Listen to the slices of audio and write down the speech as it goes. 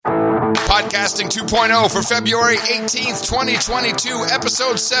Podcasting 2.0 for February 18th, 2022,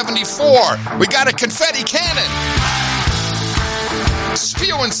 episode 74. We got a Confetti Canon.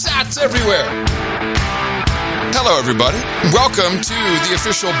 Spewing sats everywhere. Hello, everybody. Welcome to the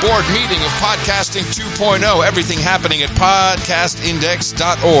official board meeting of Podcasting 2.0. Everything happening at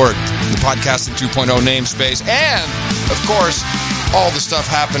podcastindex.org, the Podcasting 2.0 namespace, and, of course, all the stuff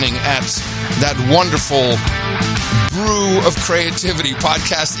happening at that wonderful brew of creativity,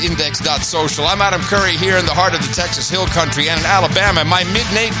 podcastindex.social. I'm Adam Curry here in the heart of the Texas Hill Country and in Alabama. My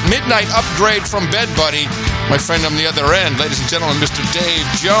midnight upgrade from bed buddy, my friend on the other end, ladies and gentlemen, Mr. Dave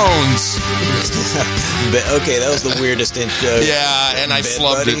Jones. Okay, that was the weirdest intro. Yeah, and I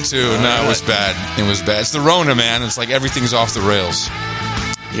flubbed it too. No, it was bad. It was bad. It's the Rona, man. It's like everything's off the rails.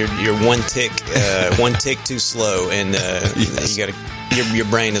 You're one tick too slow, and yes. You gotta. Your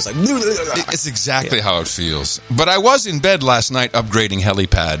brain is like... It's exactly how it feels. But I was in bed last night upgrading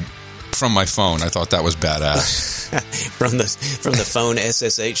Helipad from my phone. I thought that was badass. from the phone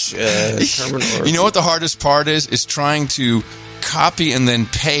SSH terminal. You know what the hardest part is? Is trying to copy and then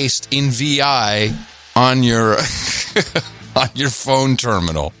paste in VI on your on your phone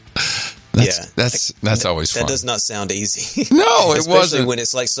terminal. That's always fun. That does not sound easy. No, it Especially wasn't. when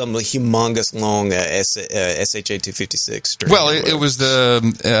it's like some humongous long SHA-256 string. Well, it was the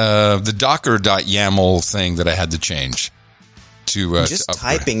docker.yaml thing that I had to change. Just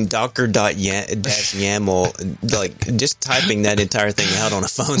typing docker.yaml, like just typing that entire thing out on a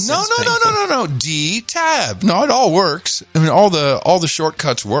phone. No. D tab. No, it all works. I mean, all the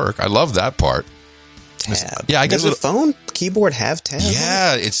shortcuts work. I love that part. Tab. Yeah, I guess does a phone keyboard have tab?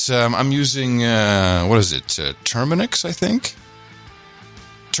 Yeah, it's I'm using what is it? Terminix, I think.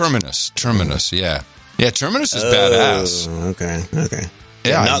 Terminus. Yeah. Terminus is badass. Okay.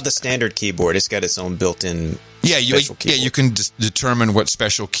 Yeah, not the standard keyboard. It's got its own built-in. You can determine what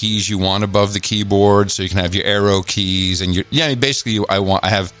special keys you want above the keyboard, so you can have your arrow keys and basically I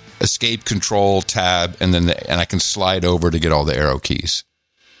have escape, control, tab, and then I can slide over to get all the arrow keys.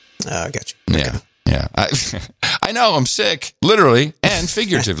 I got you. Okay. Yeah, I know I'm sick, literally and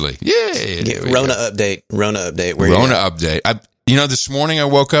figuratively. Yay! Rona update. Rona update. This morning I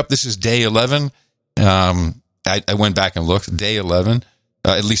woke up. This is day 11. I went back and looked. Day 11.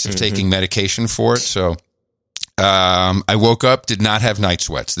 At least I'm taking medication for it. So I woke up, did not have night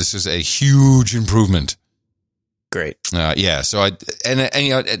sweats. This is a huge improvement. Great. So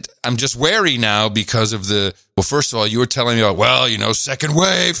I'm just wary now because of first of all, you were telling me about, second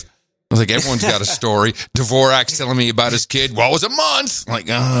wave. I was like, everyone's got a story. Dvorak's telling me about his kid. Well, it was a month. I'm like,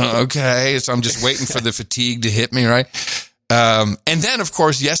 okay. So I'm just waiting for the fatigue to hit me, right? And then, of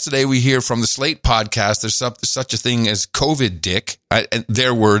course, yesterday we hear from the Slate podcast, there's such a thing as COVID dick.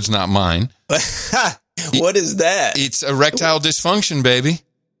 Their words, not mine. What is that? It's erectile dysfunction, baby.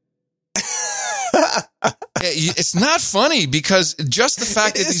 It's not funny because just the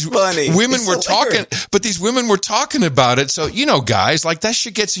fact that these women were talking, but these women were talking about it. So, guys, like that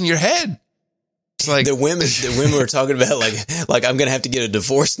shit gets in your head. It's like the women were talking about like I'm going to have to get a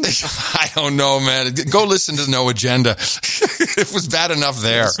divorce now. I don't know, man. Go listen to No Agenda. It was bad enough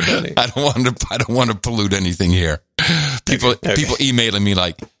there. I don't want to pollute anything here. People emailing me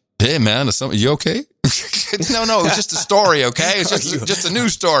like, hey man, you okay? No, it was just a story, okay? It's just a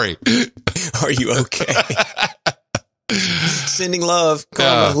news story. Are you okay? Sending love,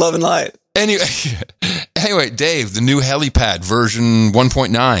 love and light. Anyway, Dave, the new Helipad version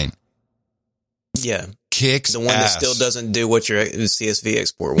 1.9. Yeah. Kicks the one ass. That still doesn't do what your CSV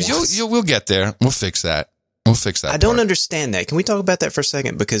export wants. We'll get there. We'll fix that. I don't understand that. Can we talk about that for a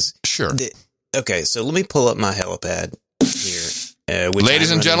second? Because sure. Okay, so let me pull up my Helipad here.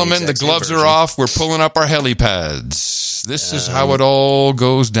 Ladies and gentlemen, the gloves are off. We're pulling up our Helipads. This is how it all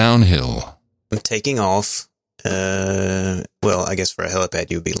goes downhill. I'm taking off. I guess for a helipad,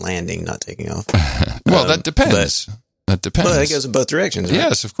 you would be landing, not taking off. Well, that depends. That depends. Well, that goes in both directions, right?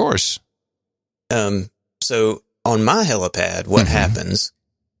 Yes, of course. So on my helipad, what happens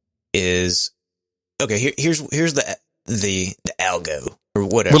is, okay, here's the algo or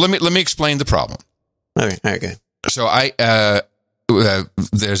whatever. Well, let me explain the problem. Okay. So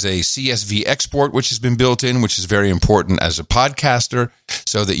there's a CSV export which has been built in, which is very important as a podcaster,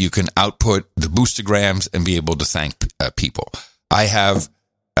 so that you can output the boostograms and be able to thank people. I have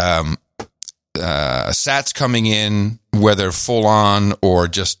sats coming in, whether full on or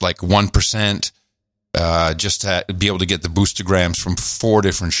just like 1%, just to be able to get the boostograms from 4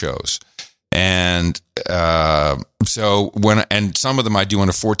 different shows. And so some of them I do on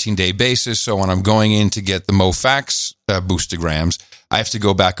a 14-day basis. So when I'm going in to get the MoFax boostograms, I have to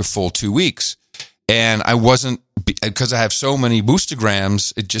go back a full 2 weeks. And I wasn't, because I have so many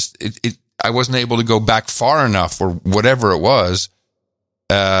boostograms, I wasn't able to go back far enough, or whatever it was,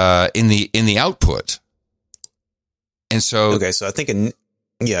 in the output. And so, okay, so I think,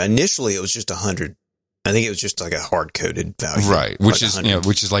 initially it was just 100. I think it was just like a hard coded value, right? Which is 100.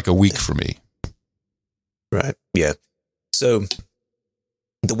 which is like a week for me, right? Yeah. So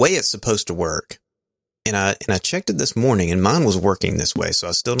the way it's supposed to work, and I checked it this morning, and mine was working this way, so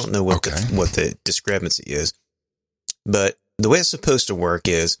I still don't know what the discrepancy is. But the way it's supposed to work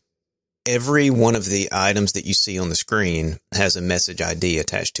is every one of the items that you see on the screen has a message ID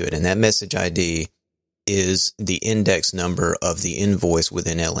attached to it, and that message ID is the index number of the invoice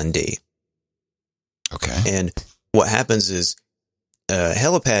within L&D. Okay. And what happens is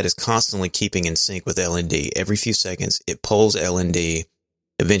Helipad is constantly keeping in sync with L&D. Every few seconds, it pulls L&D.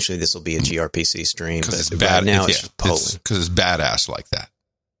 Eventually, this will be a gRPC stream, but right now it's just polling. Because it's badass like that.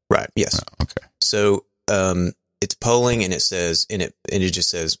 Right, yes. Oh, okay. So it's polling, and it says, and it just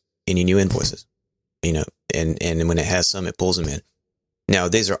says, any new invoices, and when it has some, it pulls them in. Now,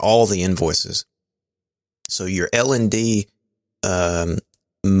 these are all the invoices. So your L&D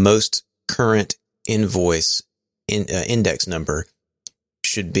most current invoice index number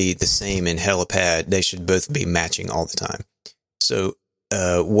should be the same in Helipad. They should both be matching all the time. So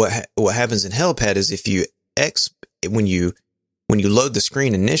what happens in Helipad is when you load the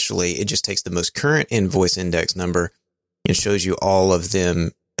screen initially, it just takes the most current invoice index number and shows you all of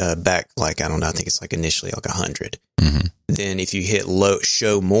them back, like, I don't know, I think it's like initially like 100. Mm-hmm. Then if you hit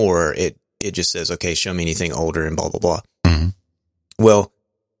show more, it just says, okay, show me anything older and blah, blah, blah. Mm-hmm. Well,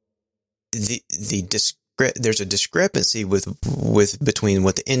 there's a discrepancy between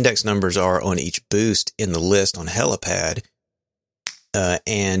what the index numbers are on each boost in the list on Helipad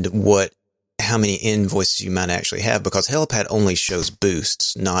and how many invoices you might actually have, because Helipad only shows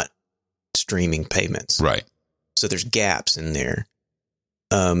boosts, not streaming payments. Right. So there's gaps in there.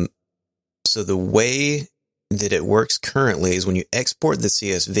 So the way that it works currently is when you export the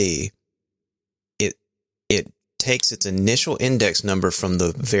CSV, it takes its initial index number from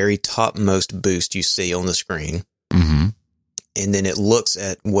the very topmost boost you see on the screen. Mm-hmm. And then it looks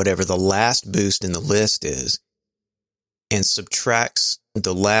at whatever the last boost in the list is and subtracts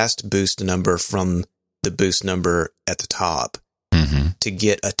the last boost number from the boost number at the top to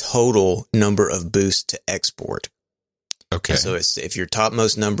get a total number of boosts to export. Okay. And so if your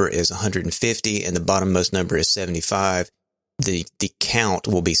topmost number is 150 and the bottommost number is 75, the count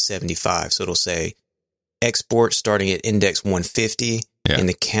will be 75. So it'll say export starting at index 150 and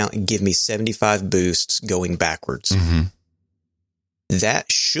the count, give me 75 boosts going backwards. Mm-hmm.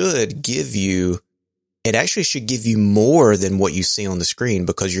 That should give you, it actually should give you more than what you see on the screen,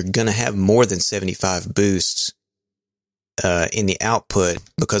 because you're going to have more than 75 boosts in the output,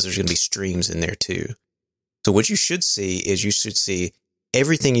 because there's going to be streams in there too. So what you should see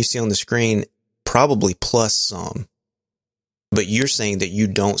everything you see on the screen, probably plus some. But you're saying that you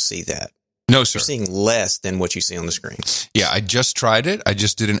don't see that. No, sir. You're seeing less than what you see on the screen. Yeah, I just tried it. I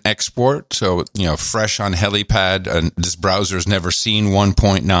just did an export. So, fresh on Helipad. This browser's never seen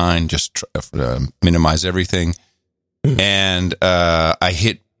 1.9. Just minimize everything. Mm-hmm. And I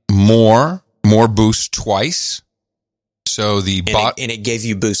hit more boosts twice. So and it gave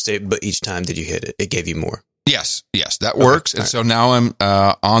you boost, but each time that you hit it, it gave you more. Yes, that works. And so now I'm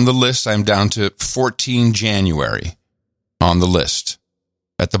on the list. I'm down to 14 January on the list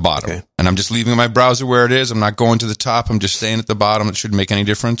at the bottom. Okay. And I'm just leaving my browser where it is. I'm not going to the top. I'm just staying at the bottom. It shouldn't make any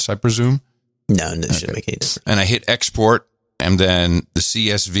difference, I presume. No, it shouldn't make any difference. And I hit export and then the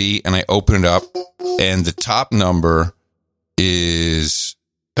CSV, and I open it up, and the top number is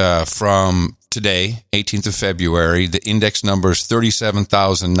from today, 18th of February. The index number is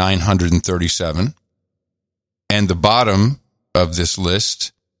 37,937. And the bottom of this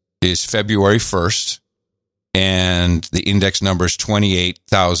list is February 1st, and the index number is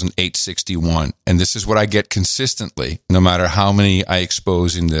 28,861. And this is what I get consistently, no matter how many I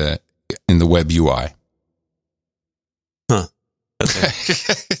expose in the web UI. Huh. Okay.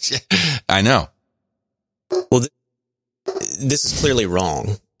 I know. Well, this is clearly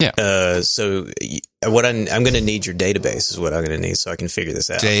wrong. Yeah. So what I'm going to need your database is what I'm going to need, so I can figure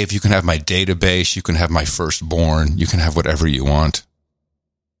this out. Dave, you can have my database. You can have my firstborn. You can have whatever you want.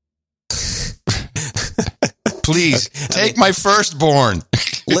 Please take my firstborn.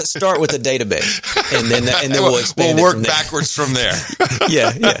 Let's start with the database, and then we'll expand. We'll work backwards from there.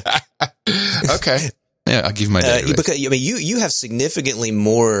 Yeah. Okay. Yeah, I'll give you my database. Because you have significantly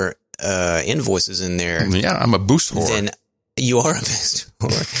more invoices in there. Yeah, I'm a boost whore. Than you are a boost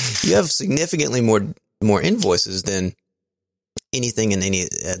whore. You have significantly more invoices than anything in any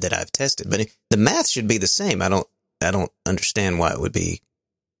that I've tested. But the math should be the same. I don't understand why it would be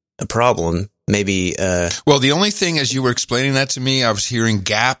a problem. Maybe. Well, the only thing, as you were explaining that to me, I was hearing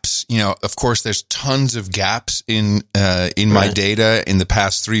gaps. Of course, there's tons of gaps in my data. In the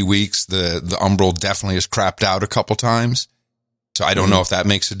past 3 weeks, the Umbral definitely has crapped out a couple times. So I don't know if that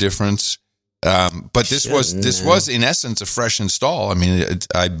makes a difference. But this was in essence a fresh install. I mean,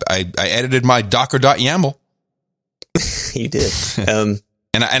 I edited my docker.yaml. You did.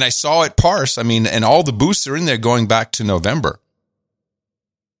 And I saw it parse. I mean, and all the boosts are in there going back to November.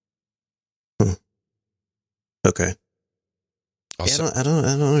 Okay. I don't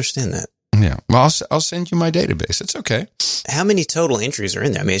understand that. Yeah. Well, I'll send you my database. It's okay. How many total entries are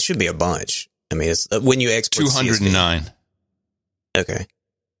in there? I mean, it should be a bunch. I mean, it's when you export 209. CSV. Okay.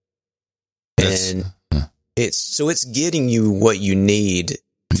 And it's getting you what you need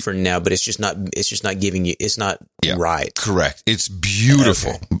for now, but it's just not giving you, it's not right. Correct. It's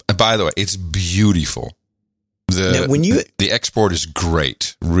beautiful. Okay. By the way, it's beautiful. The export is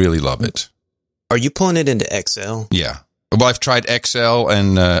great. Really love it. Are you pulling it into Excel? Yeah. Well, I've tried Excel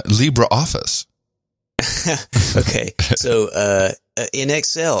and LibreOffice. Okay. So in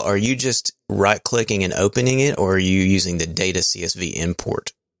Excel, are you just right-clicking and opening it, or are you using the data CSV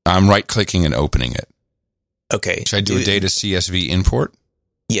import? I'm right-clicking and opening it. Okay. Should I do a data CSV import?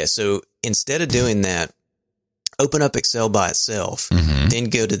 Yeah. So instead of doing that, open up Excel by itself, then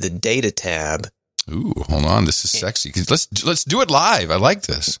go to the data tab. Ooh, hold on. This is sexy. Let's do it live. I like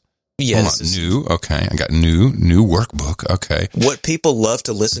this. Yes. New. Okay. I got new workbook. Okay. What people love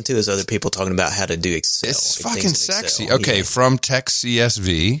to listen to is other people talking about how to do Excel. It's fucking sexy. Okay. From text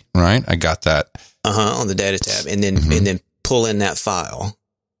CSV, right? I got that. On the data tab, and then pull in that file.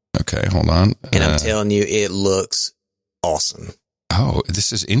 Okay. Hold on. And I'm telling you, it looks awesome. Oh,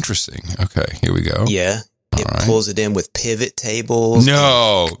 this is interesting. Okay. Here we go. Yeah. It pulls it in with pivot tables.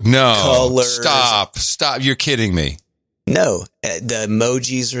 No. Colors. Stop. You're kidding me. No, the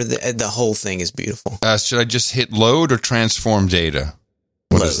emojis are the whole thing is beautiful. Should I just hit load or transform data?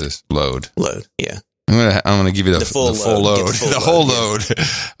 What is this? Load. Yeah. I'm gonna give you the full load. The whole load.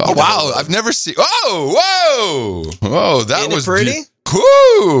 Oh wow! I've never seen. Whoa! That Isn't was it pretty.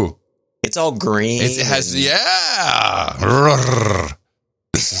 Whoo! It's all green. It has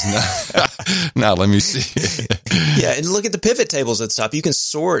This is not. Now let me see. Yeah, and look at the pivot tables at the top. You can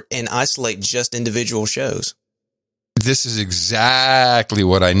sort and isolate just individual shows. This is exactly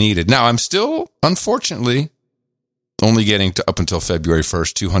what I needed. Now, I'm still, unfortunately, only getting to up until February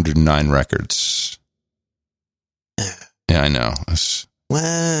 1st, 209 records. Yeah, I know.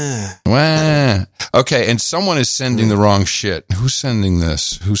 Wow. Okay, and someone is sending the wrong shit. Who's sending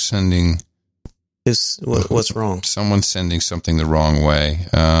this? What's wrong? Someone's sending something the wrong way.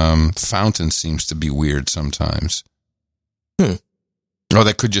 Fountain seems to be weird sometimes. Oh,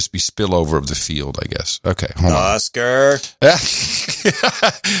 that could just be spillover of the field, I guess. Okay, hold on. Oscar.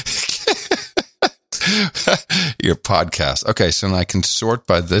 Your podcast. Okay, so now I can sort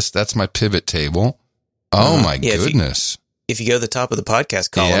by this. That's my pivot table. Oh, my goodness. If you go to the top of the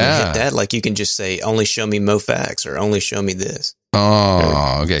podcast column and hit that, like you can just say, only show me MoFax or only show me this.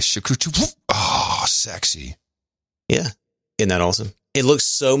 Oh, okay. Oh, sexy. Yeah. Isn't that awesome? It looks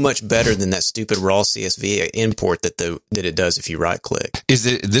so much better than that stupid raw CSV import that it does if you right click.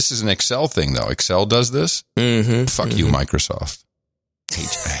 This is an Excel thing though. Excel does this. Fuck you, Microsoft.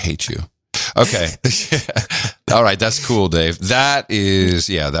 I hate you. Okay. All right. That's cool, Dave. That is,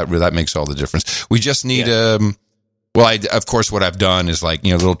 that makes all the difference. We just need, of course, what I've done is like, a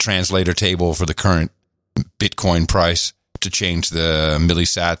little translator table for the current Bitcoin price to change the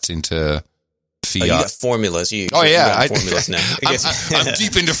millisats into fiat. Oh, you got formulas. Formulas now. I'm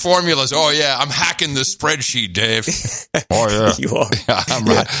deep into formulas. Oh yeah, I'm hacking the spreadsheet, Dave. Oh yeah, you are. I'm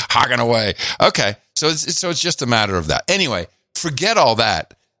hacking away. Okay, so it's just a matter of that. Anyway, forget all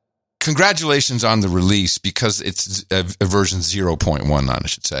that. Congratulations on the release because it's a version 0.19, I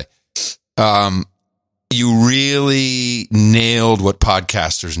should say. You really nailed what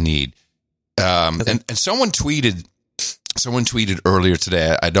podcasters need. And someone tweeted earlier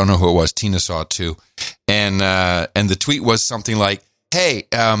today. I don't know who it was. Tina saw it too. And the tweet was something like, hey,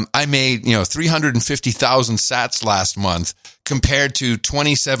 I made, 350,000 sats last month compared to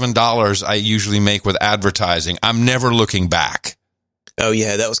 $27 I usually make with advertising. I'm never looking back. Oh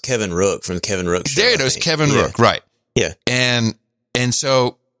yeah. That was Kevin Rook from the Kevin Rook show. There it is. Kevin Rook. Right. Yeah. And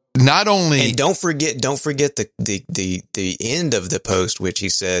so not only, and don't forget the end of the post, which he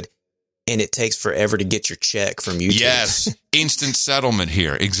said, and it takes forever to get your check from YouTube. Yes. Instant settlement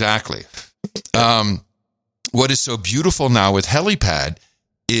here. Exactly. What is so beautiful now with Helipad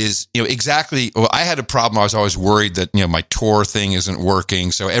is, exactly. Well, I had a problem. I was always worried that, my Tor thing isn't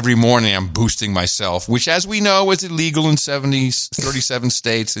working. So every morning I'm boosting myself, which, as we know, is illegal in 37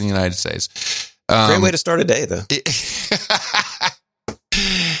 states in the United States. Great way to start a day, though.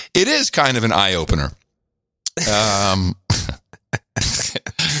 It is kind of an eye opener.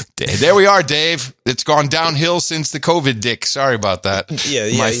 There we are, Dave. It's gone downhill since the COVID dick. Sorry about that. Yeah,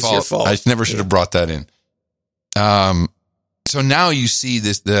 it's your fault. I never should have brought that in. So now you see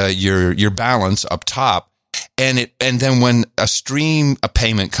this, your balance up top, and then when a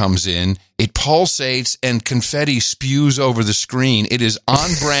payment comes in, it pulsates and confetti spews over the screen. It is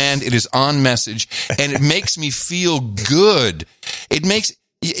on brand. It is on message, and it makes me feel good. It makes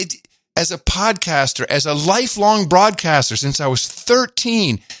it, as a podcaster, as a lifelong broadcaster since I was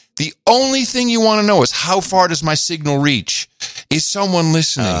 13, the only thing you want to know is how far does my signal reach? Is someone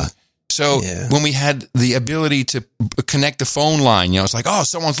listening? When we had the ability to connect the phone line, it's like, oh,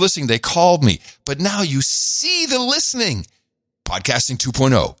 someone's listening. They called me. But now you see the listening. Podcasting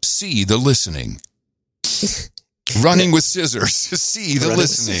 2.0. See the listening. Running with scissors. See the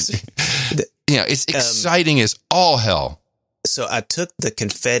listening. It's exciting as all hell. So I took the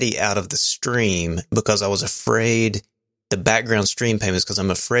confetti out of the stream because I was afraid the background stream payments, because I'm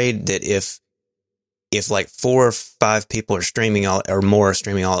afraid that if like 4 or 5 people are streaming all at once,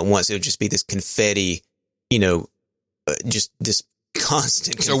 it would just be this confetti, just this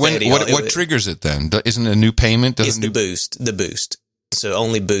constant confetti. So what triggers it then? Isn't it a new payment? It's the boost. So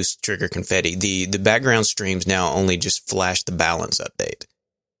only boost trigger confetti. The background streams now only just flash the balance update.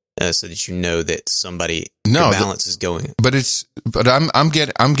 So that you know that your balance is going. But I'm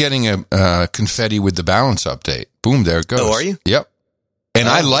getting a confetti with the balance update. Boom, there it goes. Oh, are you? Yep. And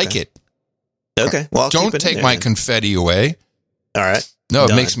I like it. Okay. Well, don't take my confetti away. All right. No,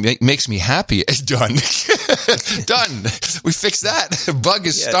 Done. it makes me happy. It's done. Done. We fixed that. Bug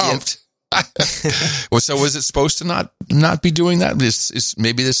is stomped. Well, so was it supposed to not be doing that?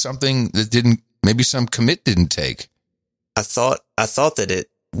 Maybe there's something that maybe some commit didn't take. I thought that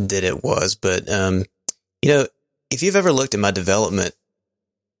it was, but if you've ever looked at my development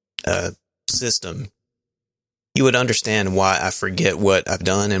system, you would understand why I forget what I've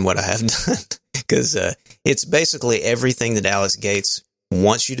done and what I have done. Because it's basically everything that Alex Gates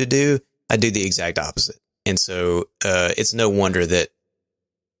wants you to do, I do the exact opposite. And so it's no wonder that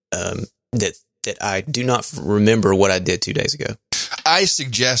I do not remember what I did 2 days ago. I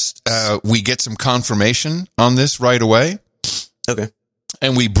suggest we get some confirmation on this right away. Okay.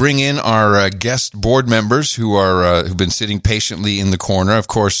 And we bring in our guest board members who've been sitting patiently in the corner. Of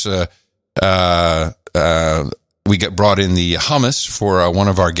course, we get brought in the hummus for one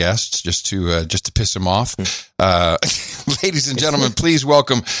of our guests just to piss him off. Ladies and gentlemen, please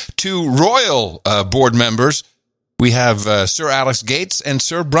welcome 2 royal board members. We have Sir Alex Gates and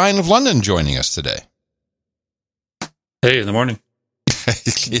Sir Brian of London joining us today. Hey, in the morning. In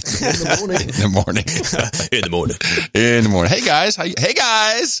the morning. Hey guys. Hey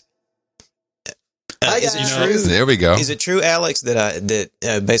guys. Is it true? There we go. Is it true, Alex,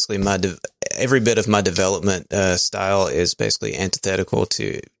 that basically every bit of my development style is basically antithetical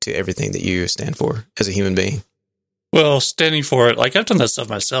to everything that you stand for as a human being? Well, standing for it, like I've done that stuff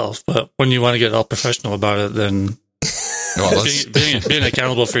myself, but when you want to get all professional about it, then being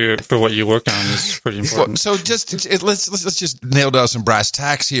accountable for what you work on is pretty important. So let's just nail down some brass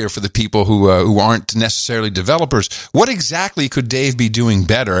tacks here for the people who aren't necessarily developers. What exactly could Dave be doing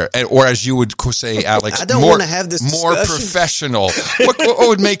better, or as you would say, Alex, I don't want to have this more professional? what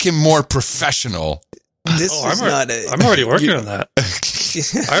would make him more professional? I'm already working on that.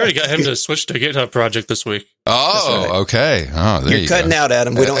 I already got him to switch to a GitHub project this week. Oh, right. Okay. Oh, there You're cutting out,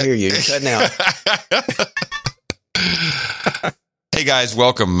 Adam. We don't hear you. You're cutting out. Hey guys,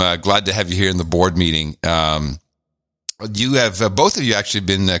 welcome. Glad to have you here in the board meeting. You have both of you actually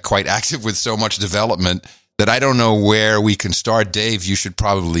been quite active with so much development that I don't know where we can start. Dave, you should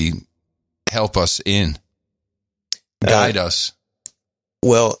probably help us guide us.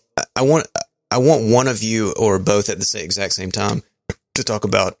 Well, I want one of you or both at the exact same time to talk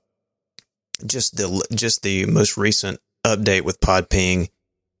about just the most recent update with PodPing.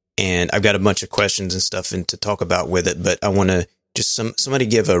 And I've got a bunch of questions and stuff to talk about with it, but I want to just somebody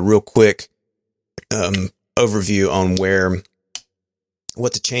give a real quick overview on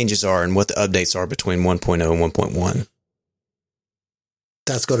what the changes are and what the updates are between 1.0 and 1.1.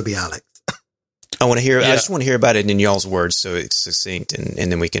 That's got to be Alex. I want to hear. Yeah. I just want to hear about it in y'all's words, so it's succinct,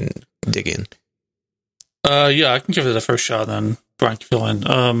 and then we can dig in. Yeah, I can give it a first shot. Then Brian can fill in.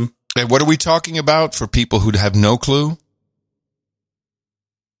 And what are we talking about for people who have no clue?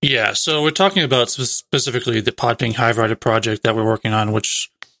 Yeah, so we're talking about specifically the PodPing Hive Writer project that we're working on,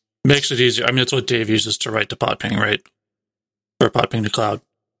 which makes it easier. I mean, it's what Dave uses to write to PodPing, right? Or PodPing to cloud.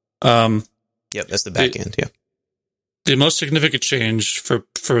 Yep, that's the back end. Yeah. The most significant change for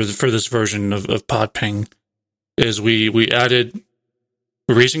this version of PodPing is we added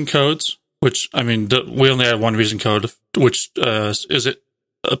reason codes, which, I mean, we only had one reason code, which is it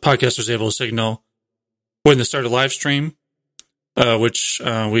a podcaster is able to signal when they start a live stream, which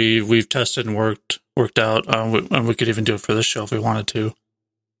we've tested and worked out, and we could even do it for this show if we wanted to.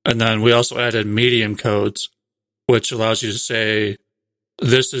 And then we also added medium codes, which allows you to say,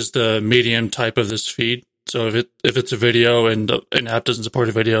 this is the medium type of this feed. So if it's a video and an app doesn't support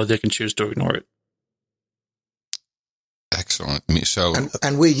a video, they can choose to ignore it. Excellent. So,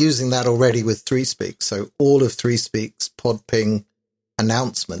 and we're using that already with ThreeSpeak. So all of ThreeSpeak's PodPing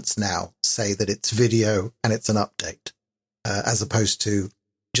announcements now say that it's video and it's an update, as opposed to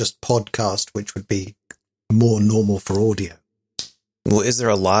just podcast, which would be more normal for audio. Well, is there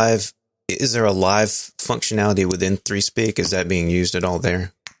a live functionality within ThreeSpeak? Is that being used at all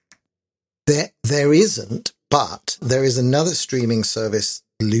there? There isn't, but there is another streaming service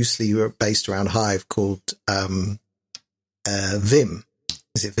loosely based around Hive called Vim.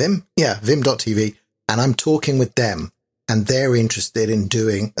 Is it Vim? Yeah, Vim.tv. And I'm talking with them, and they're interested in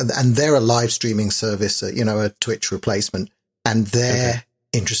doing, and they're a live streaming service, a Twitch replacement, and they're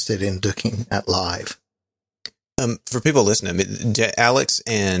interested in looking at live. For people listening, Alex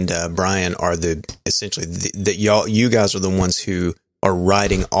and Brian are you guys are the ones who are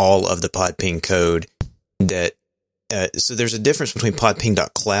writing all of the PodPing code. So there's a difference between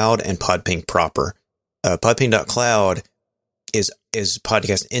podping.cloud and podping proper. Podping.cloud is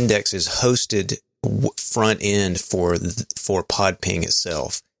podcast index is hosted front end for PodPing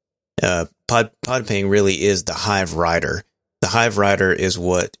itself. PodPing really is the Hive writer. The Hive writer is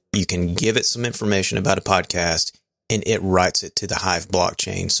what you can give it some information about a podcast, and it writes it to the Hive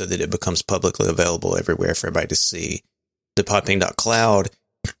blockchain so that it becomes publicly available everywhere for everybody to see. The podping.cloud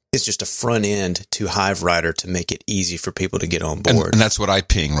is just a front end to Hive writer to make it easy for people to get on board. And that's what I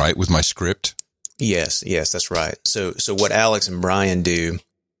ping, right, with my script? Yes, that's right. So what Alex and Brian do,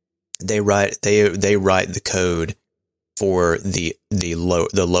 they write the code for the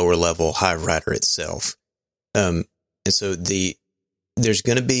lower level Hive writer itself. And so there's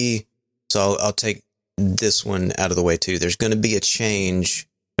going to be, so I'll take this one out of the way too. There's going to be a change,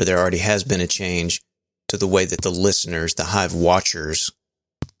 or there already has been a change to the way that the listeners, the Hive watchers,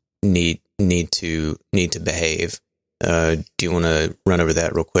 need to behave. Do you want to run over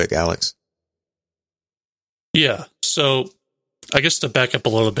that real quick, Alex? Yeah. So I guess to back up a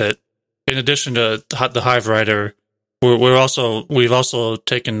little bit, in addition to the Hive writer, we've also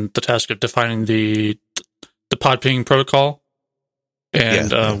taken the task of defining the PodPing protocol,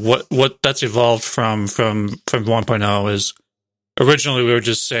 and what that's evolved from 1.0 is originally we were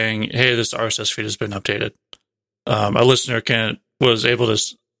just saying, hey, this RSS feed has been updated. A listener was able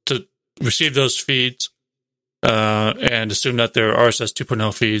to receive those feeds and assume that they're RSS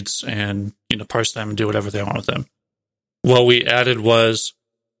 2.0 feeds and parse them and do whatever they want with them. What we added was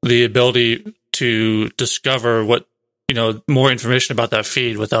the ability to discover more information about that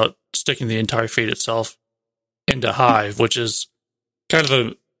feed without sticking the entire feed itself into Hive, which is kind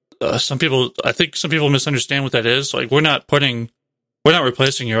of some people misunderstand what that is. Like, we're not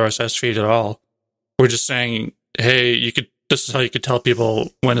replacing your RSS feed at all. We're just saying, hey, this is how you could tell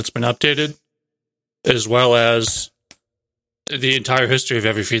people when it's been updated, as well as the entire history of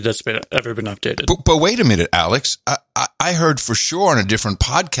every feed that's ever been updated. But wait a minute, Alex. I heard for sure on a different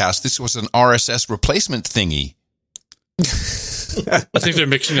podcast this was an RSS replacement thingy. I think they're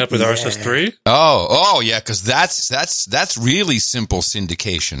mixing it up with RSS 3. Oh, yeah, because that's really simple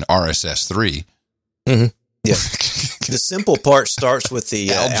syndication, RSS 3. Mm-hmm. Yeah. The simple part starts with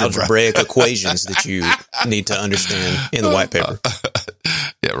the algebraic equations that you need to understand in the white paper.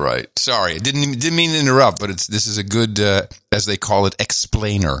 Yeah, right. Sorry, I didn't mean to interrupt, but this is a good, as they call it,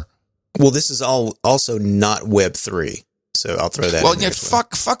 explainer. Well, this is also not Web 3. So I'll throw that in there. Well,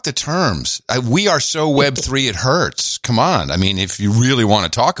 fuck the terms. We are so Web 3 it hurts. Come on. I mean, if you really want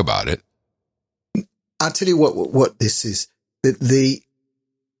to talk about it. I'll tell you what this is.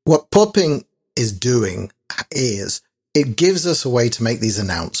 What PodPing is doing is it gives us a way to make these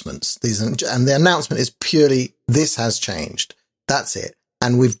announcements. And the announcement is purely, this has changed. That's it.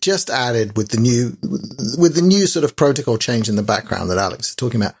 And we've just added with the new sort of protocol change in the background that Alex is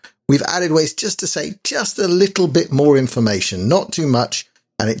talking about. We've added ways just to say just a little bit more information, not too much.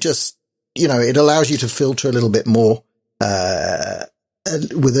 And it just, it allows you to filter a little bit more,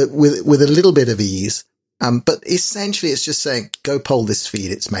 with a little bit of ease. But essentially it's just saying, go poll this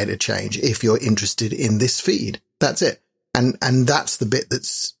feed. It's made a change if you're interested in this feed. That's it. And that's the bit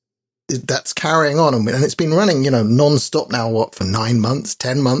that's that's carrying on, and it's been running, non-stop now. For 9 months,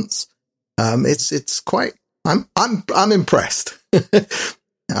 10 months? It's quite. I'm impressed.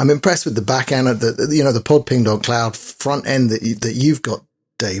 I'm impressed with the back end of the pod.ping.cloud front end that you've got,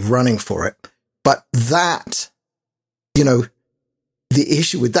 Dave, running for it. But that, the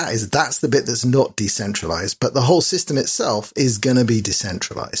issue with that is that's the bit that's not decentralized, but the whole system itself is going to be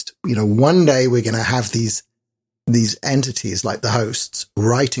decentralized. One day we're going to have these entities like the hosts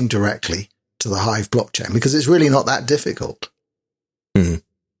writing directly to the Hive blockchain because it's really not that difficult. Mm-hmm.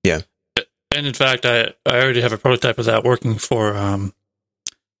 Yeah. And in fact, I already have a prototype of that working for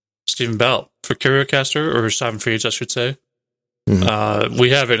Stephen Bell for CurioCaster, or Simon Freeds, I should say. Mm-hmm. We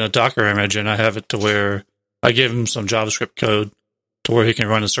have it in a Docker image, and I have it to where I give him some JavaScript code to where he can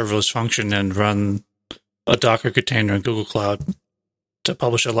run a serverless function and run a Docker container in Google Cloud to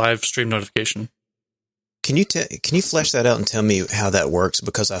publish a live stream notification. Can you flesh that out and tell me how that works?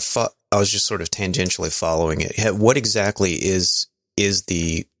 Because I was just sort of tangentially following it. What exactly is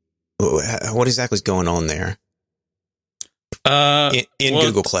going on there? In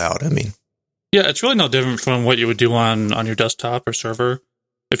Google Cloud, I mean. Yeah, it's really no different from what you would do on your desktop or server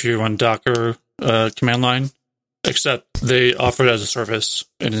if you run Docker command line, except they offer it as a service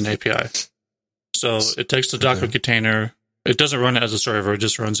in an API. So it takes the Docker container. It doesn't run it as a server. It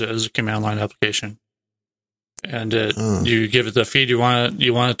just runs it as a command line application. And you give it the feed you want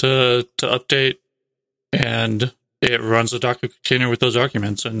it to update, and it runs the Docker container with those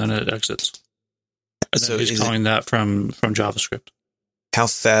arguments, and then it exits. And then he's calling that from JavaScript. How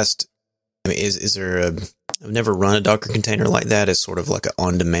fast? I mean, is there I've never run a Docker container like that as sort of like an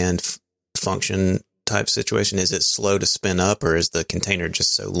on-demand function type situation. Is it slow to spin up, or is the container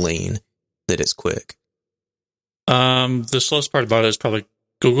just so lean that it's quick? The slowest part about it is probably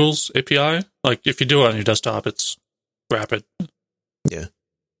Google's API. Like if you do it on your desktop, it's rapid. Yeah.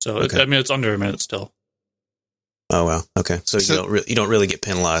 So it's under a minute still. Oh wow. Okay. So you don't really get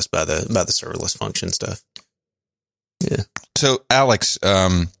penalized by the serverless function stuff. Yeah. So Alex,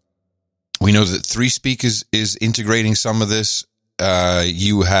 we know that 3Speak is integrating some of this.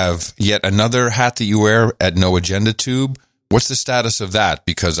 You have yet another hat that you wear at No Agenda Tube. What's the status of that?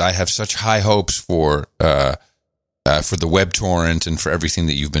 Because I have such high hopes for the web torrent and for everything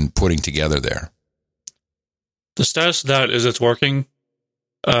that you've been putting together there. The status of that is it's working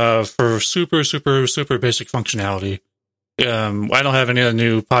for super, super, super basic functionality. I don't have any of the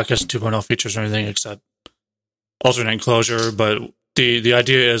new Podcast 2.0 features or anything except alternate enclosure, but the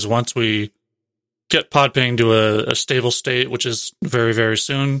idea is once we get PodPing to a stable state, which is very, very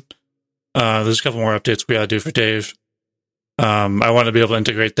soon, there's a couple more updates we got to do for Dave. I want to be able to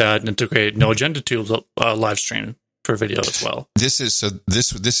integrate that and integrate No Agenda Tube's live stream for video as well. This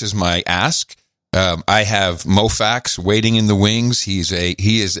is my ask. I have Mofax waiting in the wings. He is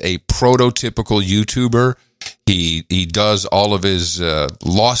a prototypical YouTuber. He does all of his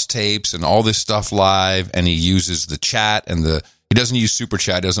lost tapes and all this stuff live, and he uses the chat and he doesn't use Super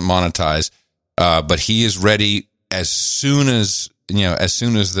Chat, doesn't monetize, but he is ready as soon as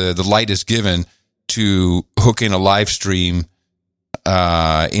the light is given to hook in a live stream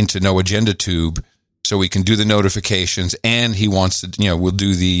into No Agenda Tube, so we can do the notifications, and he wants to, we'll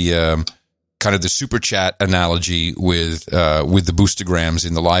do the kind of the Super Chat analogy with the boostograms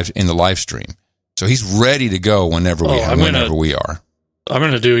in the live stream. So he's ready to go whenever we are. I'm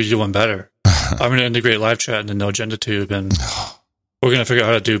going to do you one better. I'm going to integrate live chat into No Agenda Tube, and we're going to figure out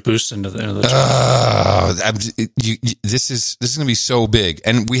how to do boost into the this is going to be so big,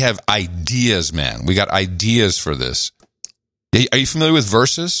 and we have ideas, man. We got ideas for this. Are you familiar with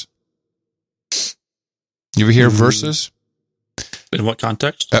Versus? You ever hear of Versus? In what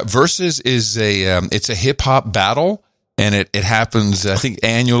context? Versus is it's a hip hop battle, and it happens, I think,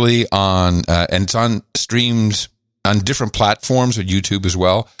 annually and it's on streams on different platforms, or YouTube as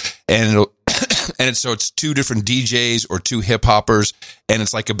well. And so it's two different DJs or two hip hoppers, and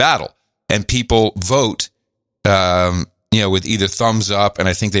it's like a battle, and people vote, with either thumbs up, and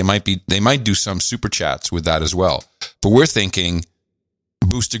I think they might do some super chats with that as well. But we're thinking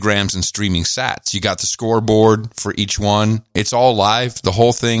boostograms and streaming sats. You got the scoreboard for each one. It's all live. The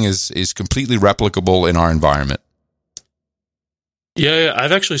whole thing is completely replicable in our environment. Yeah,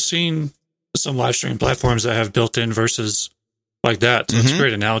 I've actually seen some live stream platforms that have built-in Versus like that. So it's a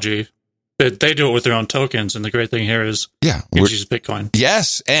great analogy. They do it with their own tokens, and the great thing here is you use Bitcoin.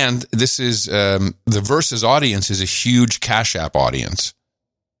 Yes, and this is the Versus audience is a huge Cash App audience.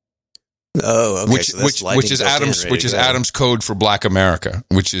 Oh, okay. Which is Adam's code for Black America,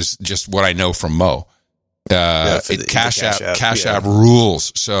 which is just what I know from Mo. Cash App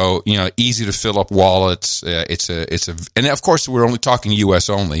rules. So, easy to fill up wallets. And of course we're only talking US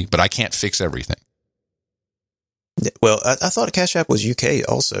only, but I can't fix everything. Well, I thought Cash App was UK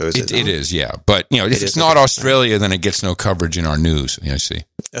also. It is, yeah. But, if it's not Australia, then it gets no coverage in our news, see.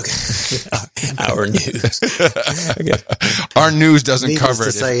 Okay. Our news. Okay. Our news doesn't cover it.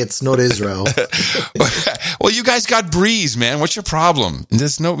 To say it's not Israel. Well, you guys got Breeze, man. What's your problem? You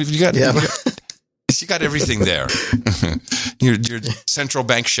got everything there. your central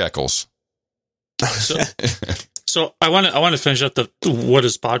bank shekels. So I want to finish up the what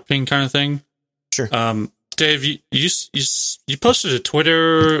is pod ping kind of thing. Sure. Dave, you posted a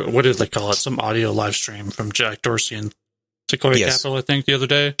Twitter, what did they call it? Some audio live stream from Jack Dorsey and Sequoia Capital, I think, the other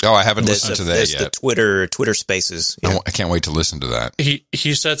day. Oh, I haven't listened to that yet. The Twitter Spaces. Yeah. I can't wait to listen to that.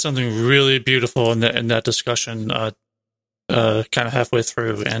 He said something really beautiful in that discussion, kind of halfway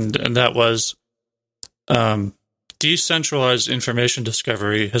through, and that was, decentralized information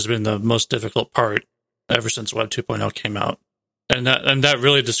discovery has been the most difficult part ever since Web 2.0 came out. And that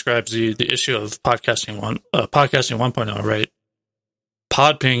really describes the issue of podcasting 1.0, right?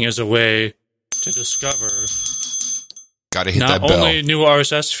 Podping is a way to discover not only new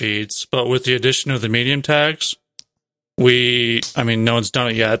RSS feeds, but with the addition of the medium tags, no one's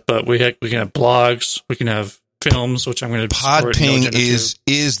done it yet, but we can have blogs, we can have films, which I'm going to Podping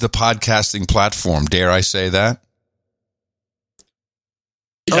is the podcasting platform. Dare I say that?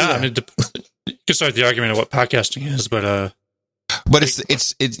 Yeah, I mean, you can start the argument of what podcasting is, but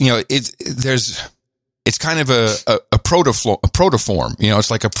it's kind of a protoform.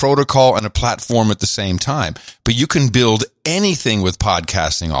 It's like a protocol and a platform at the same time. But you can build anything with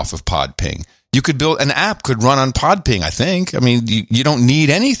podcasting off of Podping. You could build an app could run on Podping, I think. I mean, you don't need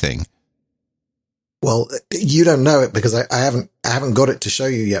anything. Well, you don't know it because I haven't got it to show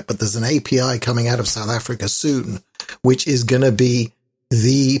you yet, but there's an API coming out of South Africa soon, which is going to be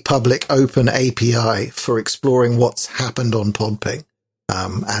the public open API for exploring what's happened on Podping.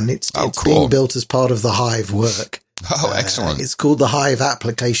 And it's cool. Being built as part of the Hive work. Oh, excellent. It's called the Hive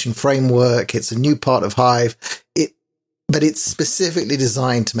Application Framework. It's a new part of Hive. But it's specifically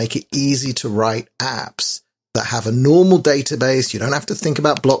designed to make it easy to write apps that have a normal database. You don't have to think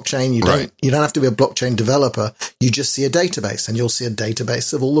about blockchain. You don't have to be a blockchain developer. You just see a database, and you'll see a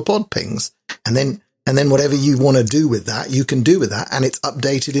database of all the pod pings. And then whatever you want to do with that, you can do with that. And it's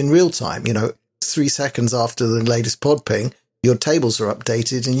updated in real time. 3 seconds after the latest pod ping, your tables are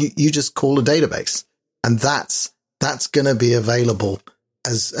updated, and you just call a database. And that's going to be available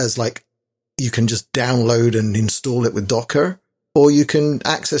as like, you can just download and install it with Docker, or you can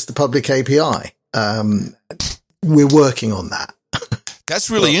access the public API. We're working on that. That's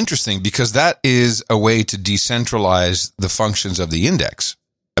really interesting, because that is a way to decentralize the functions of the index.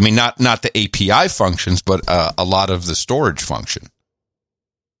 I mean, not the API functions, but a lot of the storage function.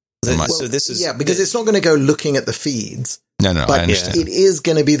 So this is because it's not going to go looking at the feeds. No, but I understand. It is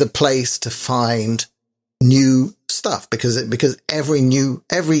going to be the place to find new stuff, because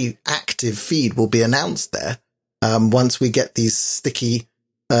every active feed will be announced there once we get these sticky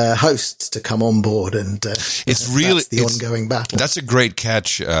hosts to come on board, and that's the ongoing battle. That's a great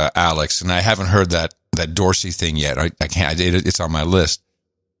catch, Alex, and I haven't heard that Dorsey thing yet. I can't. It's on my list.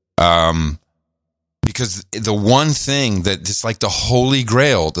 Because the one thing that it's like the holy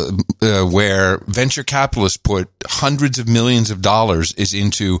grail, where venture capitalists put hundreds of millions of dollars, is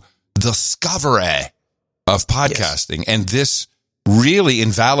into the discovery of podcasting. Yes. And this really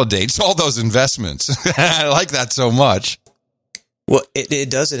invalidates all those investments. I like that so much. Well, it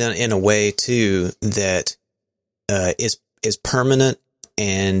does it in a way too that is permanent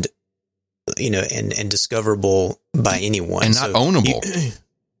and and discoverable by anyone, and not ownable.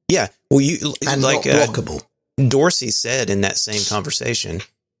 Yeah, well, and like not blockable. Dorsey said in that same conversation,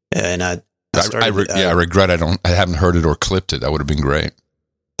 and I regret I haven't heard it or clipped it. That would have been great.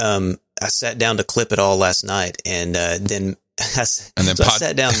 I sat down to clip it all last night, and then I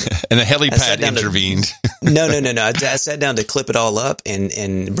sat down, and the helipad intervened. No. I sat down to clip it all up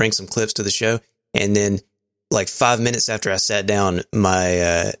and bring some clips to the show, and then like 5 minutes after I sat down,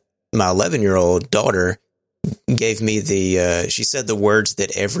 my 11-year-old daughter gave me she said the words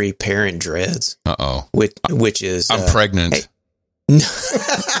that every parent dreads. Which is I'm pregnant. Hey,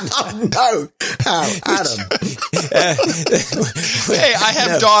 no, Adam. Hey, I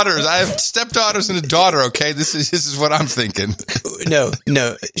have daughters. I have stepdaughters and a daughter. Okay, this is what I'm thinking. No.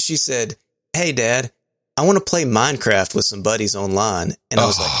 She said, "Hey, Dad, I want to play Minecraft with some buddies online. And I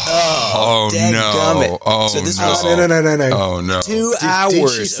was like, no. Oh, so this was no. Oh, no. 2 hours Did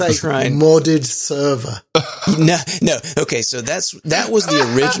she say of trying. modded server? No. Okay, so that was the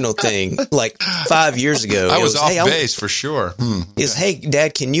original thing, like 5 years ago. I was off base for sure. Hey,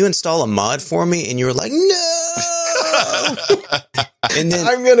 Dad, can you install a mod for me? And you were like, no. And then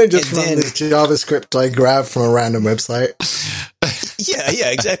I'm going to just run this JavaScript I grabbed from a random website.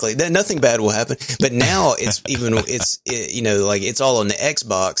 Yeah, exactly. Nothing bad will happen. But now it's all on the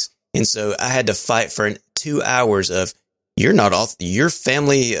Xbox. And so I had to fight for 2 hours of, your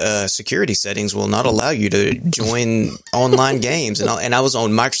family security settings will not allow you to join online games. And I was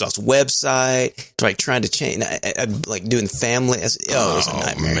on Microsoft's website, like trying to change, like doing family. It was a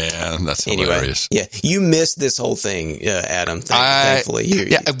nightmare. Man, that's hilarious. Yeah, you missed this whole thing, Adam.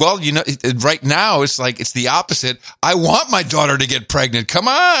 Thankfully. Well, right now it's like, it's the opposite. I want my daughter to get pregnant. Come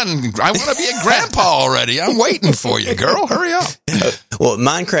on. I want to be a grandpa already. I'm waiting for you, girl. Hurry up. Well,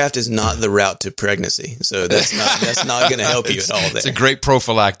 Minecraft is not the route to pregnancy. So that's not going to help you at all there. It's a great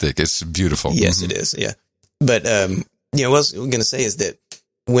prophylactic. It's beautiful. Yes, it is. Yeah. But, what I was going to say is that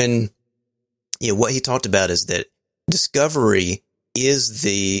what he talked about is that discovery is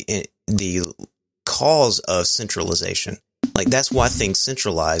the cause of centralization. Like, that's why things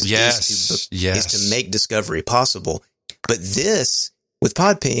centralize is to make discovery possible. But with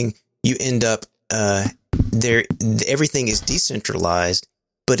PodPing, you end up, everything is decentralized,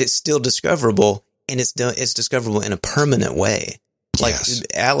 but it's still discoverable. And it's discoverable in a permanent way. Like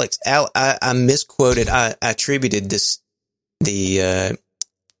Alex, I misquoted. I attributed this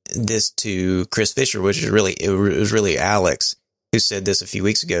to Chris Fisher, which it was really Alex who said this a few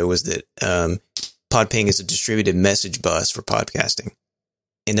weeks ago. Was that PodPing is a distributed message bus for podcasting,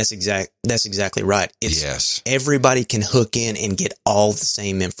 and that's exactly right. Everybody can hook in and get all the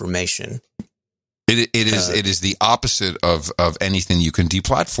same information. It is the opposite of anything you can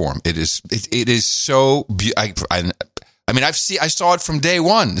deplatform. It is so. I saw it from day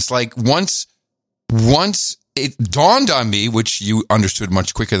one. It's like once it dawned on me, which you understood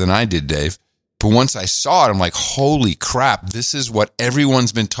much quicker than I did, Dave. But once I saw it, I'm like, holy crap! This is what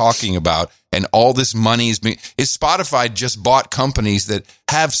everyone's been talking about, and all this money is Spotify just bought companies that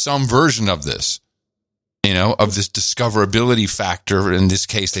have some version of this, of this discoverability factor. In this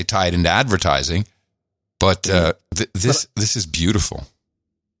case, they tie it into advertising. But this is beautiful.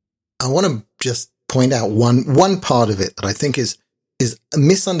 I want to just point out one part of it that I think is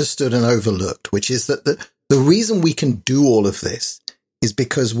misunderstood and overlooked, which is that the reason we can do all of this is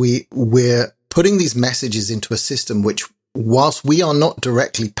because we're putting these messages into a system which, whilst we are not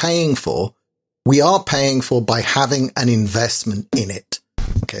directly paying for, we are paying for by having an investment in it.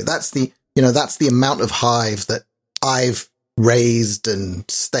 Okay, that's the amount of Hive that I've raised and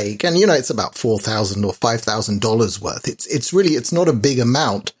stake, and it's about $4,000 or $5,000 worth. It's not a big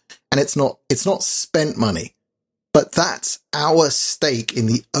amount, and it's not spent money, but that's our stake in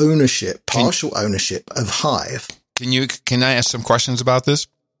the partial ownership of Hive. Can I ask some questions about this?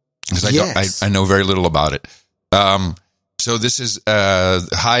 Because I know very little about it. So this is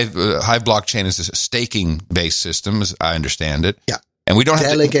Hive blockchain is a staking based system, as I understand it. Yeah. And we don't have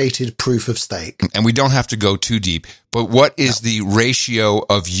delegated proof of stake. And we don't have to go too deep. But what is the ratio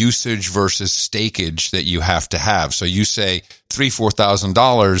of usage versus stakeage that you have to have? So you say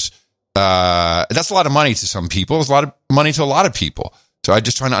 $3,000-$4,000. That's a lot of money to some people. It's a lot of money to a lot of people. So I'm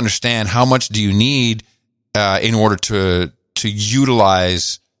just trying to understand, how much do you need in order to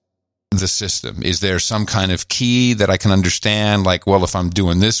utilize the system? Is there some kind of key that I can understand? Like, well, if I'm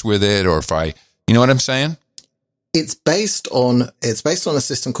doing this with it, or if you know what I'm saying? It's based on a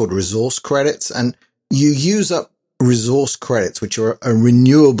system called resource credits, and you use up resource credits, which are a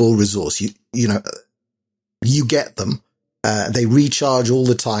renewable resource. You get them. They recharge all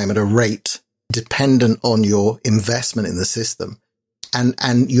the time at a rate dependent on your investment in the system.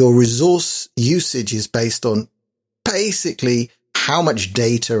 And your resource usage is based on basically how much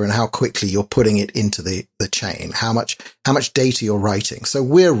data and how quickly you're putting it into the chain, how much data you're writing. So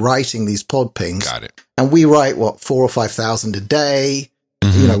we're writing these pod pings. Got it. And we write 4,000 or 5,000 a day,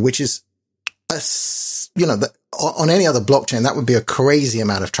 which is on any other blockchain, that would be a crazy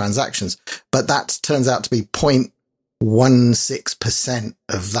amount of transactions, but that turns out to be 0.16%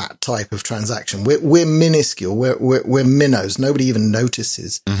 of that type of transaction. We're minuscule. We're minnows. Nobody even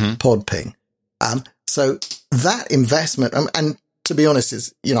notices pod ping. So that investment, and to be honest,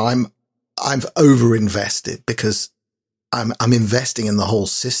 is, I've over invested because I'm investing in the whole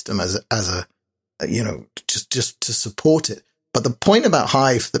system as a just to support it. But the point about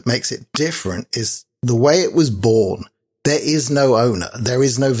Hive that makes it different is the way it was born. there is no owner. There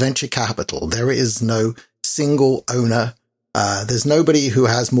is no venture capital. There is no single owner. There's nobody who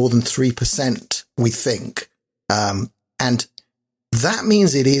has more than 3%, we think. And that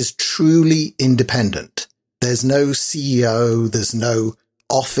means it is truly independent. There's no CEO. There's no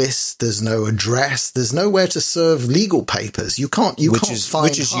office. There's no address. There's nowhere to serve legal papers. You can't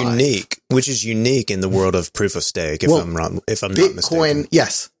find which is unique in the world of proof of stake. If I'm not mistaken.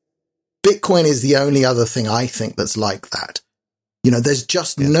 Yes. Bitcoin is the only other thing I think that's like that. There's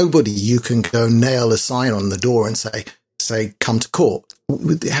just nobody you can go nail a sign on the door and say, come to court.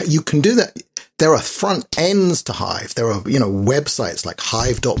 You can do that. There are front ends to Hive. There are, websites like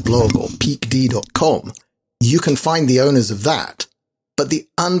hive.blog or peakd.com. You can find the owners of that. But the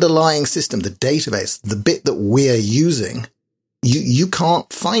underlying system, the database, the bit that we're using, you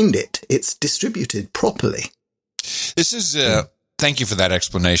can't find it. It's distributed properly. This is, thank you for that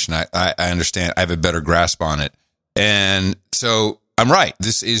explanation. I understand. I have a better grasp on it. And so I'm right.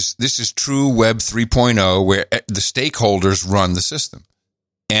 This is true Web 3.0 where the stakeholders run the system.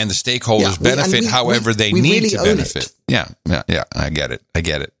 And the stakeholders benefit however they need really to benefit. Yeah. I get it.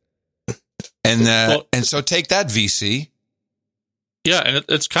 And so take that, VC. Yeah, and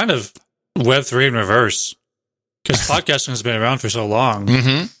it's kind of Web3 in reverse. Because podcasting has been around for so long.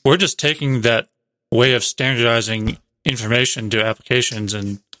 Mm-hmm. We're just taking that way of standardizing information to applications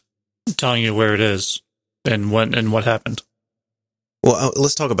and telling you where it is and when and what happened. Well,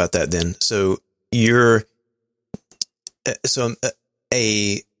 let's talk about that then. So a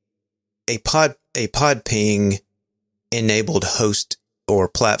pod ping enabled host or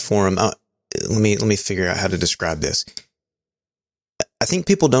platform. Let me figure out how to describe this. I think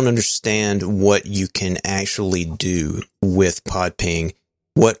people don't understand what you can actually do with pod ping.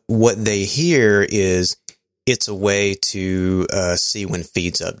 What they hear is it's a way to see when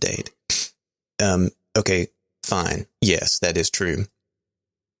feeds update. Okay, fine. Yes, that is true.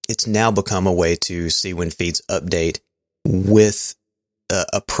 It's now become a way to see when feeds update with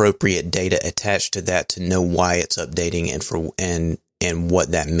appropriate data attached to that to know why it's updating and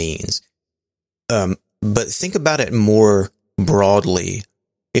what that means. But think about it more broadly.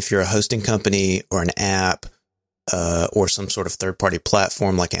 If you're a hosting company or an app or some sort of third-party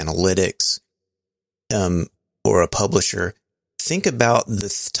platform like analytics or a publisher, think about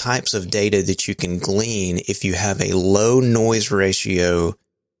the types of data that you can glean if you have a low noise ratio,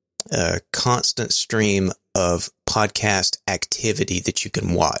 constant stream of podcast activity that you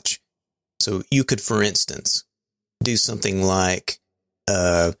can watch. So you could, for instance, do something like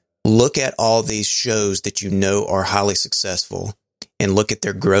look at all these shows that you know are highly successful and look at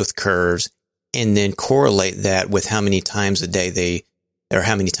their growth curves and then correlate that with how many times a day or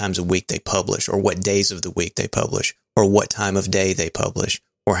how many times a week they publish, or what days of the week they publish, or what time of day they publish,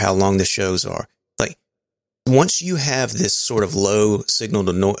 or how long the shows are. Like, once you have this sort of high signal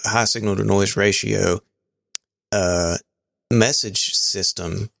to noise ratio message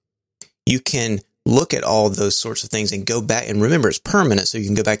system, you can look at all those sorts of things and go back, and remember, it's permanent, so you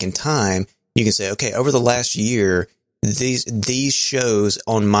can go back in time. You can say, okay, over the last year, these shows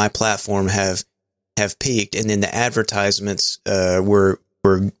on my platform have peaked, and then the advertisements were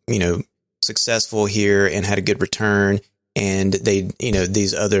successful here and had a good return, and they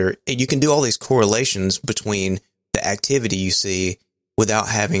these other. You can do all these correlations between the activity you see without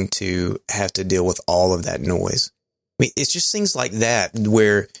having to deal with all of that noise. I mean, it's just things like that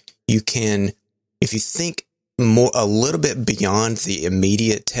where you can, if you think a little bit beyond the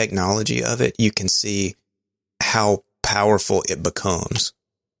immediate technology of it, you can see how powerful it becomes.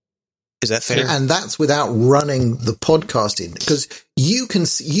 Is that fair? And that's without running the podcasting, because you,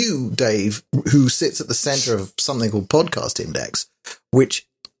 Dave, who sits at the center of something called Podcast Index, which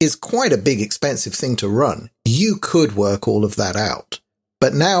is quite a big, expensive thing to run. You could work all of that out.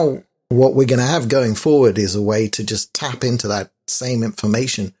 But now what we're going to have going forward is a way to just tap into that same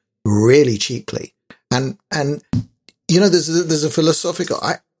information really cheaply. And there's a philosophical,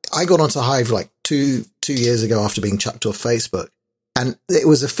 I got onto Hive like two years ago after being chucked off Facebook. And it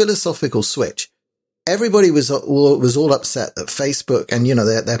was a philosophical switch. Everybody was all upset that Facebook, and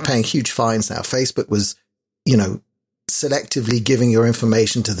they're paying huge fines now. Facebook was, selectively giving your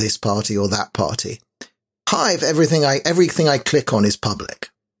information to this party or that party. Hive, everything I click on is public,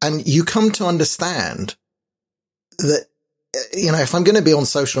 and you come to understand that if I'm going to be on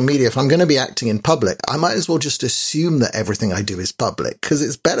social media, if I'm going to be acting in public, I might as well just assume that everything I do is public because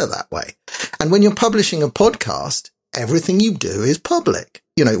it's better that way. And when you're publishing a podcast, everything you do is public.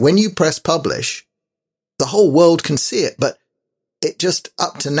 When you press publish, the whole world can see it. But it just,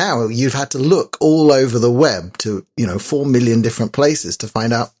 up to now, you've had to look all over the web to, 4 million different places to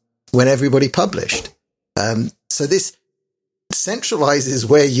find out when everybody published. So this centralizes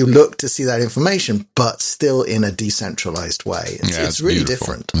where you look to see that information, but still in a decentralized way. It's really beautiful.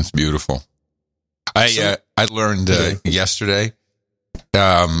 different. It's beautiful. I learned yesterday.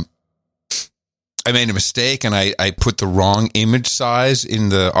 I made a mistake and I put the wrong image size in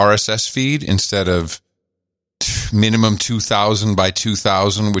the RSS feed instead of minimum 2000 by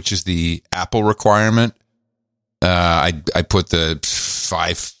 2000, which is the Apple requirement. I put the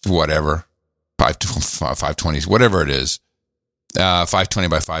 520s, whatever it is, 520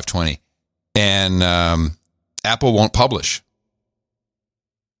 by 520, and Apple won't publish.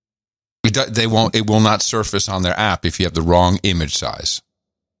 It will not surface on their app if you have the wrong image size.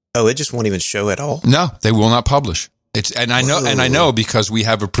 Oh, it just won't even show at all. No, they will not publish. I know because we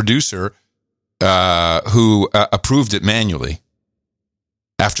have a producer who approved it manually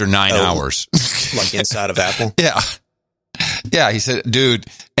after 9 hours, like inside of Apple. Yeah. He said, dude,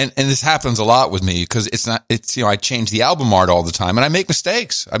 and this happens a lot with me because I change the album art all the time and I make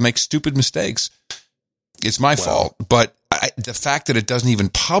mistakes. I make stupid mistakes. It's my fault. But the fact that it doesn't even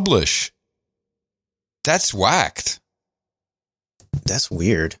publish, that's whacked. That's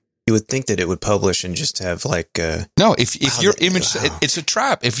weird. You would think that it would publish and just have like no. If your image, it's a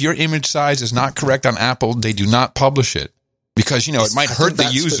trap. If your image size is not correct on Apple, they do not publish it because it might hurt the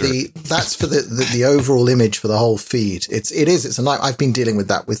user. That's for the overall image for the whole feed. It's a night. I've been dealing with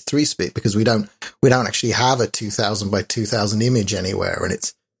that with 3Speak because we don't actually have a 2000 by 2000 image anywhere, and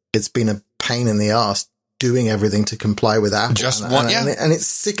it's been a pain in the ass doing everything to comply with Apple. And it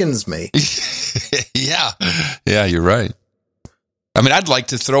sickens me. Yeah, you're right. I mean, I'd like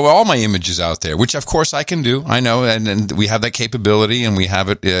to throw all my images out there, which of course I can do. I know, and we have that capability, and we have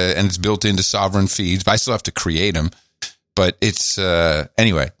it, and it's built into sovereign feeds. But I still have to create them. But it's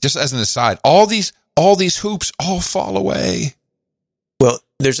anyway. Just as an aside, all these hoops all fall away. Well,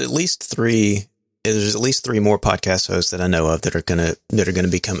 there's at least three more podcast hosts that I know of that are gonna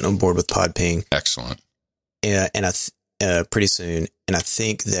be coming on board with Podping. Excellent. And pretty soon, and I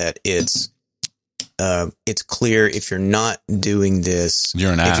think that it's clear if you're not doing this,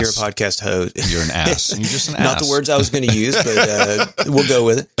 you're an ass. If you're a podcast host, you're an ass. You're just an ass. Not the words I was going to use, but we'll go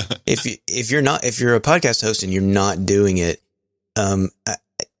with it. If you're a podcast host and you're not doing it,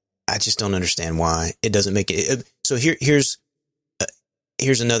 I just don't understand why it doesn't make it. So here's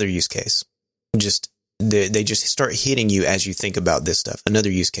another use case. They just start hitting you as you think about this stuff.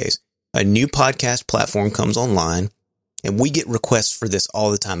 Another use case: a new podcast platform comes online, and we get requests for this all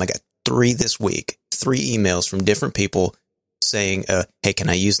the time. I got 3 this week. 3 emails from different people saying, hey, can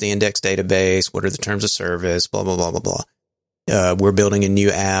I use the index database? What are the terms of service? Blah, blah, blah, blah, blah. We're building a new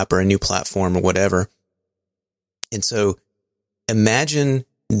app or a new platform or whatever. And so imagine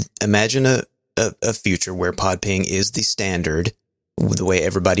a future where Podping is the standard, the way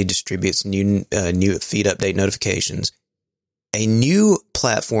everybody distributes new feed update notifications. A new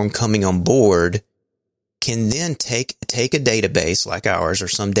platform coming on board can then take a database like ours or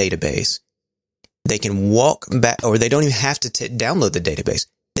some database. They can walk back, or they don't even have to download the database.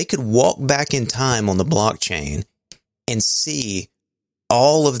 They could walk back in time on the blockchain and see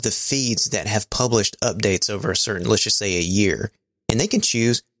all of the feeds that have published updates over a certain, let's just say a year. And they can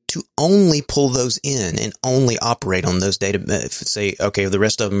choose to only pull those in and only operate on those data. Say, okay, the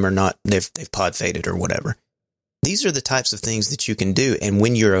rest of them are not, they've pod faded or whatever. These are the types of things that you can do. And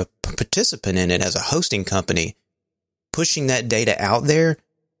when you're a participant in it as a hosting company, pushing that data out there,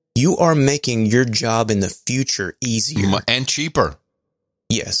 you are making your job in the future easier. And cheaper.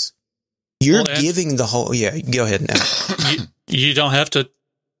 Yes. You're giving the whole... Yeah, go ahead now. You don't have to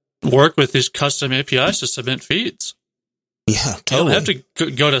work with these custom APIs to submit feeds. Yeah, totally. You don't have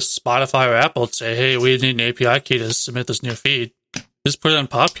to go to Spotify or Apple and say, hey, we need an API key to submit this new feed. Just put it on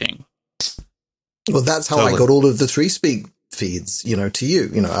Podping. Well, that's how I got all of the 3Speak feeds, to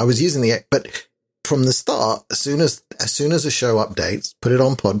you. I was using but from the start, as soon as a show updates, put it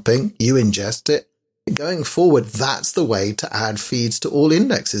on Podping, you ingest it. Going forward, that's the way to add feeds to all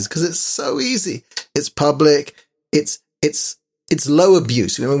indexes because it's so easy. It's public. It's low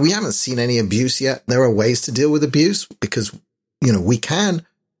abuse. I mean, we haven't seen any abuse yet. There are ways to deal with abuse because,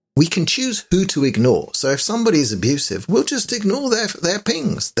 we can choose who to ignore. So if somebody's abusive, we'll just ignore their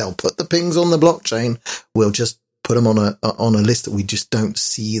pings. They'll put the pings on the blockchain. We'll just put them on a list that we just don't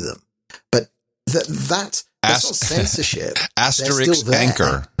see them. But that's not censorship. Asterisk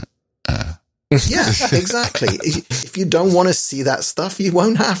anchor. Yeah, exactly. If you don't want to see that stuff, you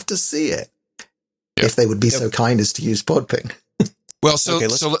won't have to see it. Yep. If they would be so kind as to use Podping. Well,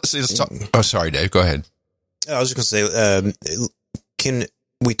 let's talk. Oh, sorry, Dave. Go ahead. I was just going to say, can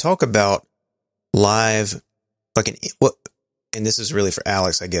we talk about live, and this is really for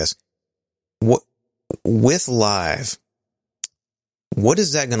Alex, I guess. With live, What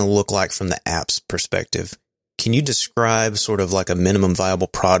is that going to look like from the app's perspective? Can you describe sort of like a minimum viable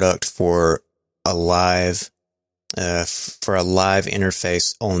product for a live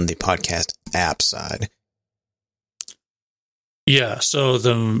interface on the podcast app side? Yeah. So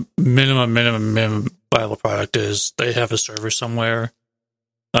the minimum viable product is they have a server somewhere,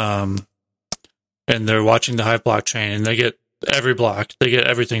 and they're watching the Hive blockchain, and they get every block. They get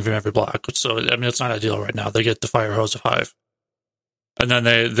everything from every block. So I mean, it's not ideal right now. They get the fire hose of Hive, and then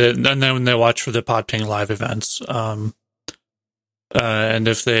then they watch for the PodPing live events. And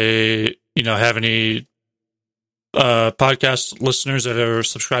if they have any podcast listeners that are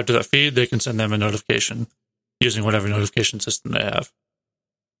subscribed to that feed, they can send them a notification using whatever notification system they have.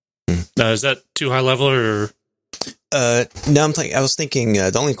 Is that too high level or? No, I was thinking,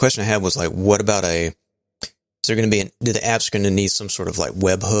 the only question I had was like, what about do the apps going to need some sort of like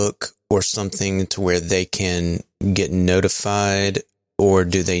webhook or something to where they can get notified, or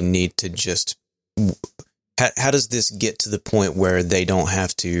do they need to just, how does this get to the point where they don't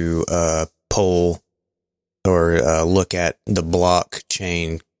have to, poll or, look at the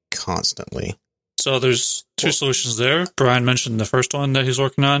blockchain constantly? So there's two solutions there. Brian mentioned the first one that he's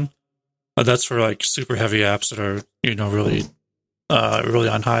working on. That's for like super heavy apps that are, really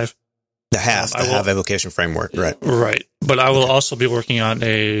on Hive. The Hive application framework, right? Right. But I will also be working on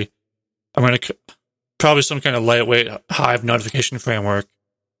probably some kind of lightweight Hive notification framework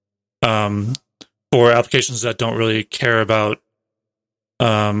for applications that don't really care about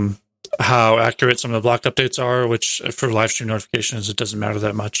how accurate some of the block updates are, which for live stream notifications, it doesn't matter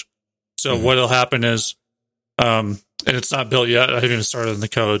that much. So what'll happen is, and it's not built yet, I haven't even started in the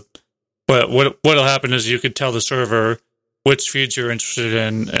code, but what'll happen is you could tell the server which feeds you're interested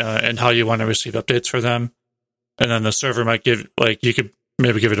in and how you want to receive updates for them. And then the server might you could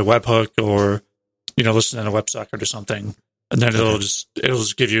maybe give it a webhook or, listen in a WebSocket or something. And then it'll just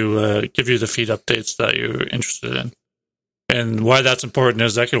give you the feed updates that you're interested in. And why that's important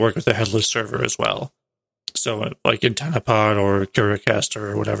is that could work with a headless server as well. So like AntennaPod or CuriouCaster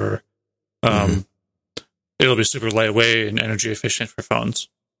or whatever. It'll be super lightweight and energy efficient for phones.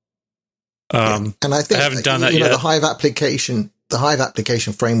 And I think I haven't done that yet. The Hive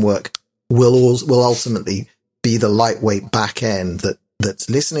application framework will ultimately be the lightweight back end that's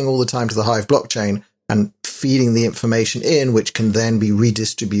listening all the time to the Hive blockchain and feeding the information in, which can then be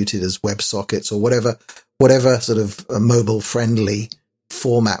redistributed as WebSockets or whatever sort of mobile friendly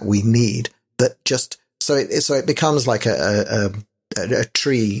format we need. That just so it becomes like a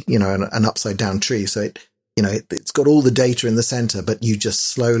tree, an upside down tree. So it's got all the data in the center, but you just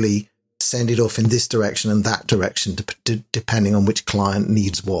slowly send it off in this direction and that direction, depending on which client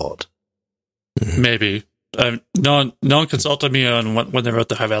needs what. Maybe. No one consulted me on when they wrote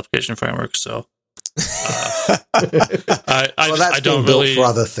the Hive application framework, so I don't really built for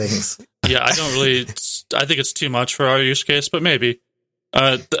other things. Yeah, I don't really. I think it's too much for our use case, but maybe.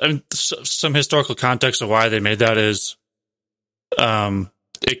 Some historical context of why they made that is,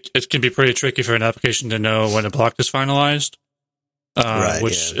 it can be pretty tricky for an application to know when a block is finalized.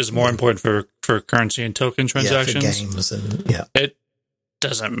 Which is more important for currency and token transactions. For games and it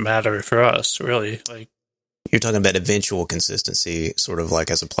doesn't matter for us really. Like you're talking about eventual consistency, sort of like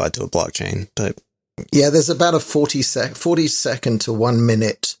as applied to a blockchain type. Yeah, there's about a 40 second to 1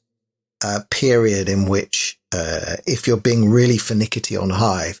 minute period in which, if you're being really finicky on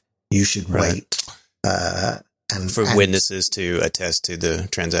Hive, you should wait. And witnesses to attest to the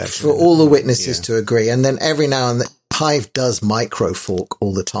transaction. For all the witnesses to agree. And then every now and then, Hive does micro fork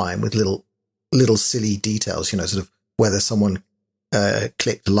all the time with little silly details, sort of whether someone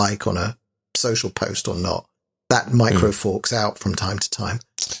clicked like on a social post or not. That micro forks out from time to time.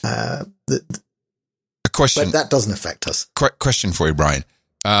 A question. But that doesn't affect us. Question for you, Brian.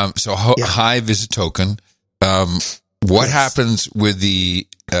 Hive is a token. What happens with the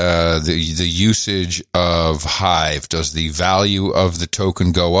usage of Hive? Does the value of the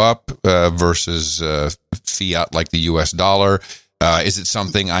token go up versus fiat like the US dollar? Is it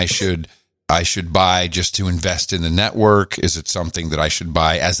something I should buy just to invest in the network? Is it something that I should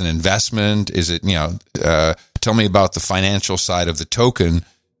buy as an investment? Is it, tell me about the financial side of the token,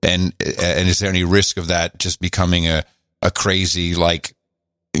 and is there any risk of that just becoming a crazy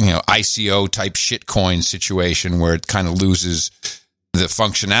ICO type shitcoin situation where it kind of loses the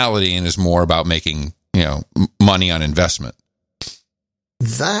functionality and is more about making, money on investment?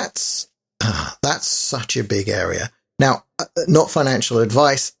 That's such a big area. Now, not financial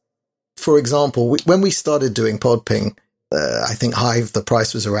advice. For example, when we started doing PodPing, I think Hive, the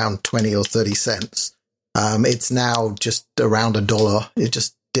price was around 20 or 30 cents. It's now just around $1. It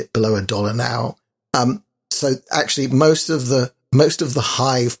just dipped below $1 now. So actually most of the most of the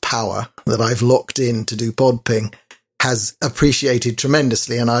Hive power that I've locked in to do pod ping has appreciated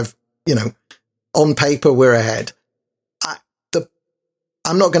tremendously. And I've, on paper, we're ahead.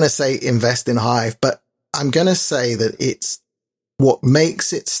 I'm not going to say invest in Hive, but I'm going to say that it's what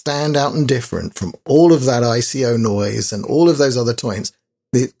makes it stand out and different from all of that ICO noise and all of those other coins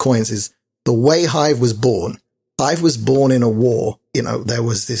is the way Hive was born. Hive was born in a war. There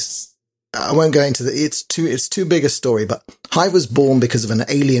was this, I won't go into it's too big a story, but Hive was born because of an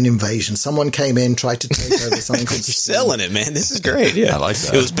alien invasion. Someone came in, tried to take over something called You're selling it, man. This is great. Yeah. I like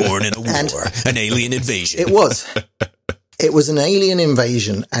that. It was born in a war, an alien invasion. It was. It was an alien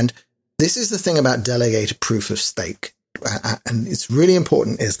invasion. And this is the thing about delegated proof of stake. And it's really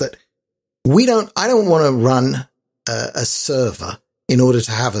important is that I don't want to run a server in order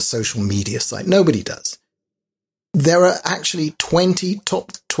to have a social media site. Nobody does. There are actually 20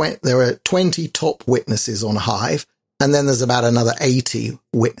 top witnesses on Hive, and then there's about another 80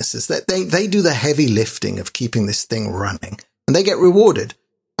 witnesses that they do the heavy lifting of keeping this thing running, and they get rewarded.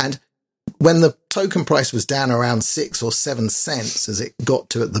 And when the token price was down around 6 or 7 cents as it got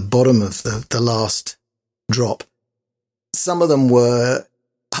to at the bottom of the last drop, some of them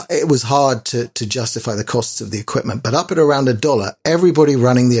it was hard to justify the costs of the equipment, but up at around $1, everybody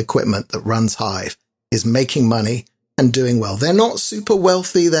running the equipment that runs Hive is making money and doing well. They're not super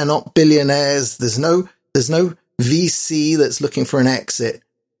wealthy. They're not billionaires. There's no VC that's looking for an exit,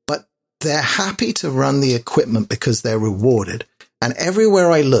 but they're happy to run the equipment because they're rewarded. And everywhere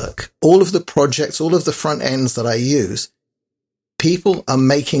I look, all of the projects, all of the front ends that I use, people are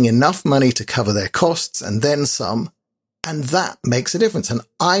making enough money to cover their costs and then some. And that makes a difference. And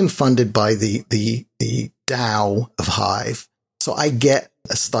I'm funded by the DAO of Hive. So I get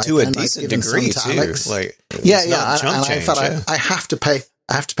a stipend. To a decent degree, too. Alex. Like, yeah. And in fact, I have to pay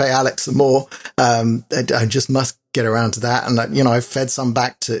Alex some more. I just must get around to that. And, I've fed some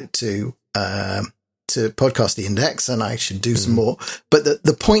back to Podcast the Index, and I should do some more. But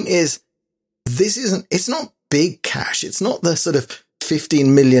the point is, it's not big cash. It's not the sort of $15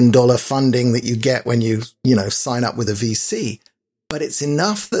 million funding that you get when you sign up with a VC, but it's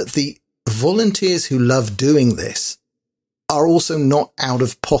enough that the volunteers who love doing this are also not out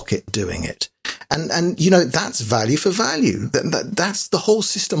of pocket doing it. And that's value for value. That's the whole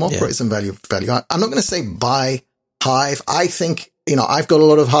system operates on value for value. I'm not going to say buy Hive. I think, I've got a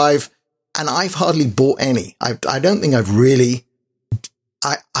lot of Hive and I've hardly bought any. I don't think I've really,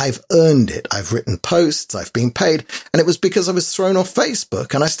 I've earned it. I've written posts. I've been paid. And it was because I was thrown off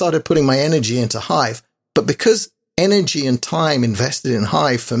Facebook and I started putting my energy into Hive. But because energy and time invested in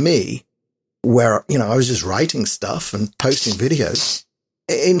Hive for me, where, I was just writing stuff and posting videos,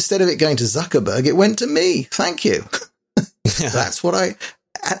 instead of it going to Zuckerberg, it went to me. Thank you. That's what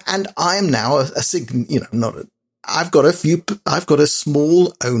and I am now I've got a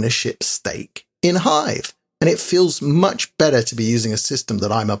small ownership stake in Hive. And it feels much better to be using a system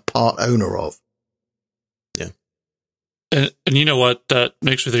that I'm a part owner of. Yeah. And you know what? That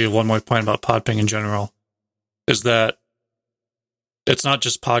makes me think of one more point about podping in general, is that it's not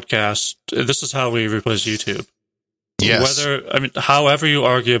just podcasts. This is how we replace YouTube. Yes. However you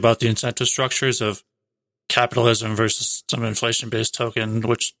argue about the incentive structures of capitalism versus some inflation-based token,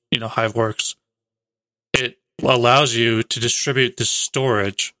 which, Hive works, it allows you to distribute the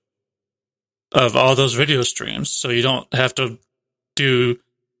storage of all those video streams, so you don't have to do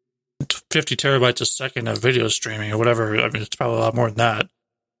 50 terabytes a second of video streaming or whatever. It's probably a lot more than that.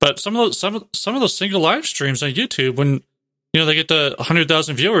 But some of those single live streams on YouTube, when they get to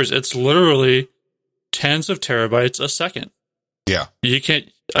 100,000 viewers, it's literally tens of terabytes a second. Yeah, you can't.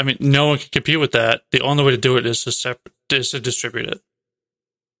 No one can compete with that. The only way to do it is to distribute it.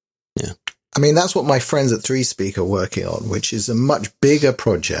 Yeah, that's what my friends at 3Speak are working on, which is a much bigger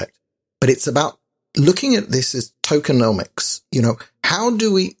project. But it's about looking at this as tokenomics.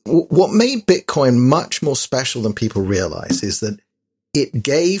 What made Bitcoin much more special than people realize is that it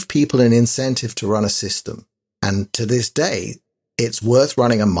gave people an incentive to run a system. And to this day, it's worth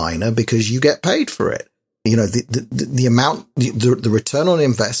running a miner because you get paid for it. The amount, the return on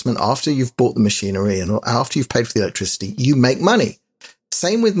investment after you've bought the machinery and after you've paid for the electricity, you make money.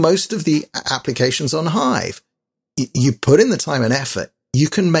 Same with most of the applications on Hive. You put in the time and effort, you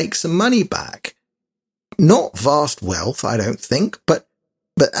can make some money back. Not vast wealth, I don't think, but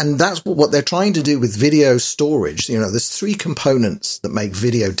and that's what they're trying to do with video storage. There's 3 components that make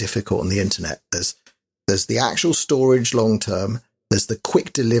video difficult on the internet. There's the actual storage long term, there's the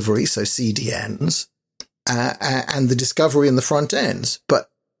quick delivery, so CDNs, and the discovery in the front ends. But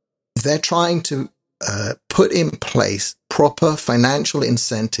they're trying to put in place proper financial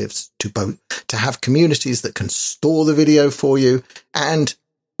incentives to have communities that can store the video for you and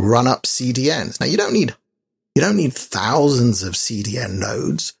run up CDNs. Now, you don't need thousands of CDN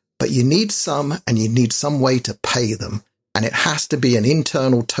nodes, but you need some, and you need some way to pay them. And it has to be an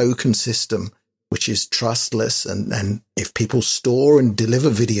internal token system, which is trustless. And if people store and deliver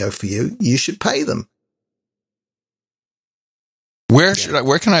video for you, you should pay them. Where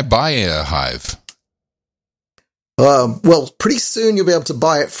can I buy a Hive? Well, pretty soon you'll be able to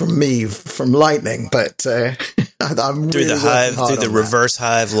buy it from me, from Lightning, but I'm through really the Hive, through the that. reverse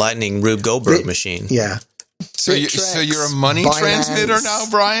Hive Lightning Rube Goldberg machine. Yeah. So you're a money transmitter now,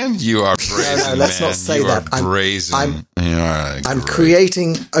 Brian? You are brazen. No, let's not say you that. Are brazen. I'm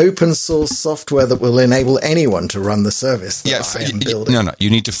creating open source software that will enable anyone to run the service that I am building. No, you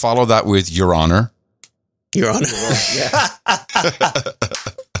need to follow that with Your Honor. Your Honor. Yeah.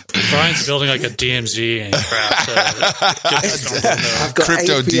 Brian's building like a DMZ and crap. I've got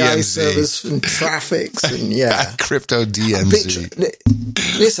Crypto API DMZ. service and traffics and Crypto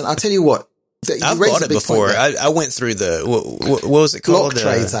DMZ. Listen, I'll tell you what. I've bought it before. I went through the what was it called? Block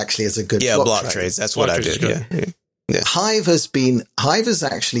trades actually is a good block trades. That's what I did. Yeah. Hive has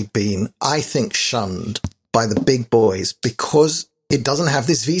actually been, I think, shunned by the big boys because it doesn't have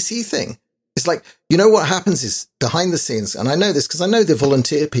this VC thing. It's like, you know what happens is behind the scenes, and I know this because I know the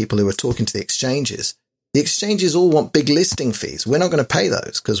volunteer people who are talking to the exchanges. The exchanges all want big listing fees. We're not going to pay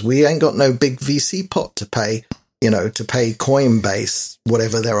those because we ain't got no big VC pot to pay, to pay Coinbase,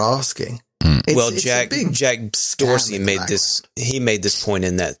 whatever they're asking. Jack Dorsey made this. He made this point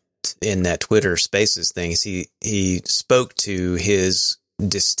in that Twitter Spaces thing. He spoke to his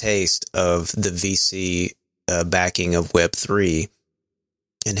distaste of the VC backing of Web3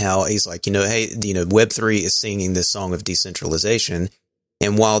 and how he's like, hey, Web3 is singing this song of decentralization,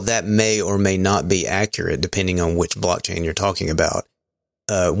 and while that may or may not be accurate depending on which blockchain you're talking about,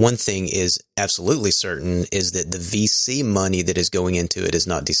 one thing is absolutely certain is that the VC money that is going into it is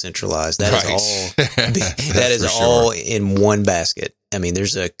not decentralized. That is all in one basket. I mean,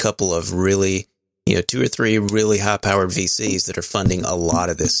 there's a couple of really, 2 or 3 really high powered VCs that are funding a lot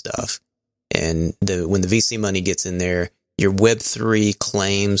of this stuff. And when the VC money gets in there, your Web3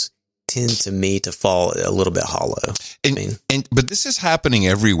 claims tend to me to fall a little bit hollow. But this is happening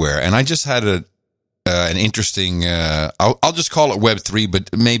everywhere. And I just had an interesting, I'll just call it Web3, but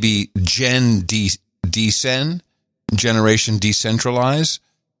maybe Generation Decentralize.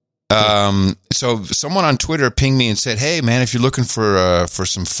 So someone on Twitter pinged me and said, hey, man, if you're looking for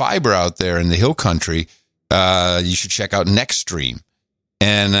some fiber out there in the hill country, you should check out Nextstream.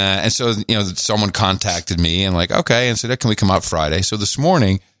 And so, someone contacted me and okay, and said, can we come out Friday? So this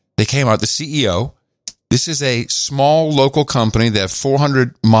morning they came out, the CEO. This is a small local company. They have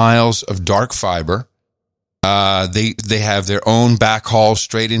 400 miles of dark fiber. They have their own backhaul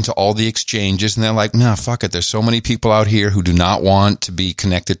straight into all the exchanges, and they're like, nah, fuck it. There's so many people out here who do not want to be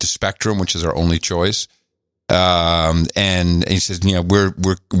connected to Spectrum, which is our only choice. And he says,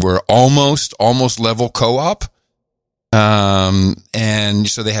 we're almost level co-op. And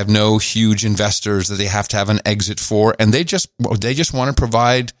so they have no huge investors that they have to have an exit for, and they just want to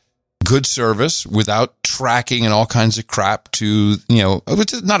provide good service without tracking and all kinds of crap to,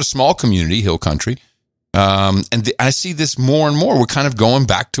 it's not a small community, hill country. I see this more and more. We're kind of going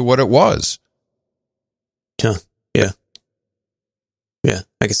back to what it was. Yeah.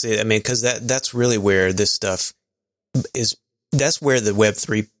 I can see it. I mean, because that's really where this stuff is. That's where the Web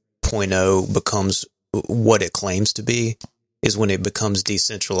 3.0 becomes what it claims to be, is when it becomes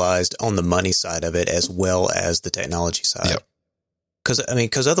decentralized on the money side of it as well as the technology side.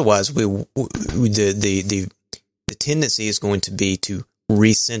 Because otherwise, the tendency is going to be to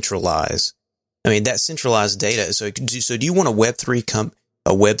re-centralize. I mean, that centralized data. So do you want a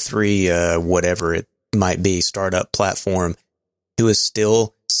Web3, whatever it might be, startup platform who is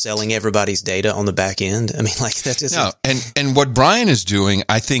still selling everybody's data on the back end? I mean, that just no. And what Brian is doing,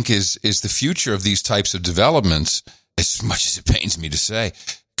 I think, is the future of these types of developments. As much as it pains me to say,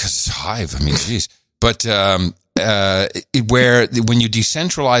 because it's Hive. I mean, geez. But where when you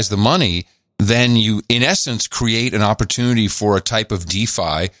decentralize the money, then you, in essence, create an opportunity for a type of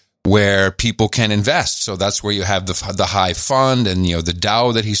DeFi where people can invest. So that's where you have the Hive fund and, the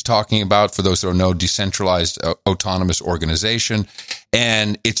DAO that he's talking about, for those that don't know, decentralized autonomous organization.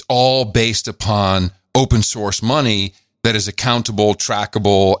 And it's all based upon open source money that is accountable,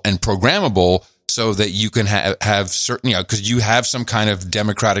 trackable, and programmable, so that you can have certain, because you have some kind of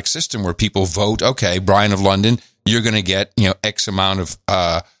democratic system where people vote, okay, Brian of London, you're going to get, X amount of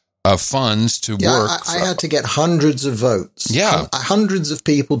funds to work. I had to get hundreds of votes. Yeah. Hundreds of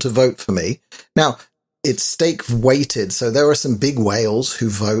people to vote for me. Now, it's stake weighted. So there are some big whales who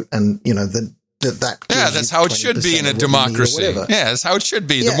vote, and that's how it should be in a democracy. Yeah, that's how it should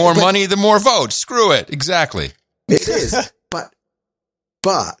be. The more money, the more votes. Screw it. Exactly. It is. But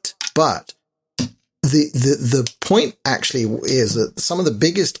the point actually is that some of the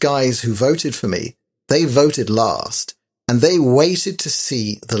biggest guys who voted for me, they voted last, and they waited to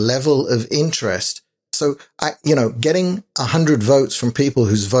see the level of interest. So getting 100 votes from people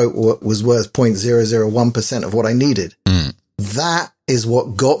whose vote was worth 0.001% of what I needed. That is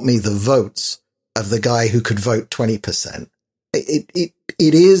what got me the votes of the guy who could vote 20%.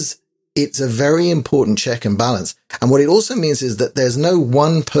 It's a very important check and balance. And what it also means is that there's no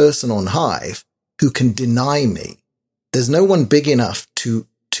one person on Hive who can deny me. There's no one big enough to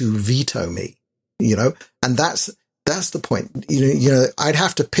veto me, and that's the point. I'd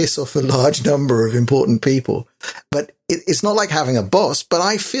have to piss off a large number of important people, but it's not like having a boss, but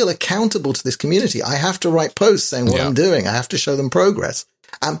I feel accountable to this community. I have to write posts saying what I'm doing. I have to show them progress.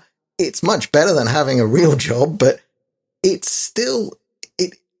 It's much better than having a real job, but it's still,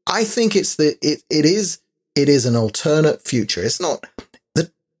 I think it is an alternate future. It's not,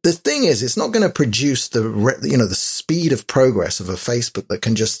 the thing is, it's not going to produce the speed of progress of a Facebook that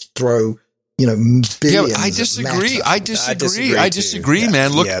can just throw, billions. Yeah, I disagree,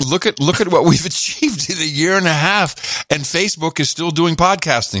 man. Look at what we've achieved in a year and a half, and Facebook is still doing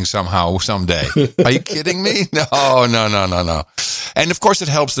podcasting someday. Are you kidding me? No. And of course, it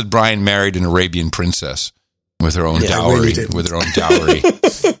helps that Brian married an Arabian princess with her own dowry.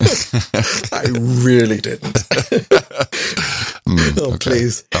 I really didn't. Okay.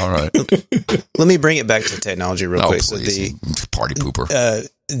 Please. All right. Let me bring it back to technology real quick. Please. So party pooper.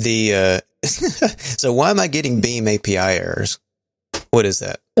 So why am I getting Beam API errors? What is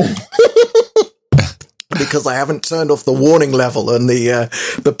that? Because I haven't turned off the warning level on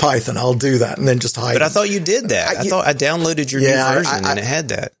the Python. I'll do that and then just hide. But I thought you did that. I thought I downloaded your new version and it had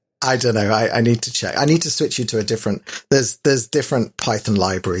that. I don't know. I need to check. I need to switch you to a different. There's different Python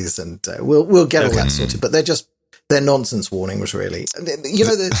libraries, and we'll get all that sorted. But they're nonsense warnings, really.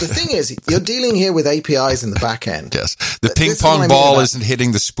 The thing is, you're dealing here with APIs in the back end. Yes, the ping pong ball isn't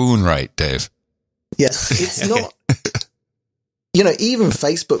hitting the spoon right, Dave. Yes, it's not. Even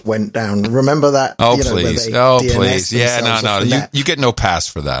Facebook went down. Remember that? Please. Please. Yeah, no. You get no pass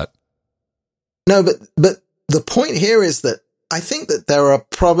for that. No, but the point here is that I think that there are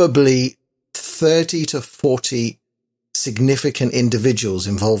probably 30 to 40 significant individuals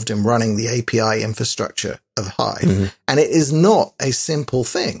involved in running the API infrastructure of Hive. Mm-hmm. And it is not a simple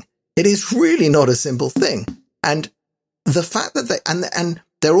thing. It is really not a simple thing. And the fact that and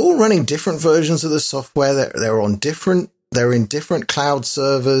they're all running different versions of the software. They're in different cloud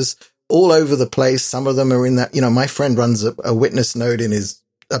servers all over the place. Some of them are in that, my friend runs a witness node in his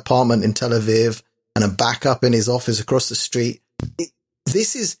apartment in Tel Aviv and a backup in his office across the street. It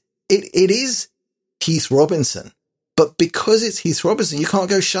is Heath Robinson, but because it's Heath Robinson, you can't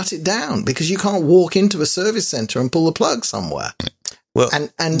go shut it down because you can't walk into a service center and pull the plug somewhere. Well,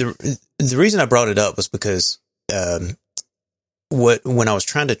 and the reason I brought it up was because when I was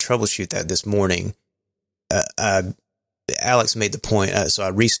trying to troubleshoot that this morning, Alex made the point. So I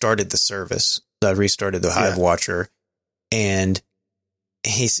restarted the service. I restarted the Hive Watcher, and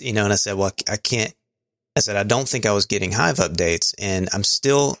he's, and I said, well, I can't. I said, I don't think I was getting Hive updates, and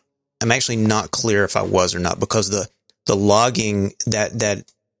I'm actually not clear if I was or not, because the logging, that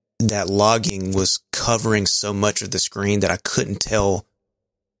logging was covering so much of the screen that I couldn't tell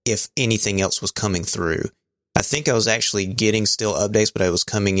if anything else was coming through. I think I was actually getting still updates, but I was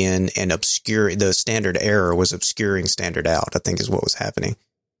coming in and the standard error was obscuring standard out, I think is what was happening.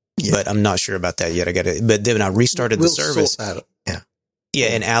 Yeah. But I'm not sure about that yet. But then I restarted the service. Sort that out. Yeah,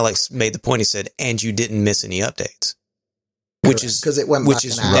 and Alex made the point. He said, "And you didn't miss any updates," which is because it went back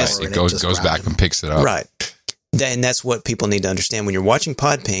an hour. Right. It goes back and picks it up. Right, and that's what people need to understand when you're watching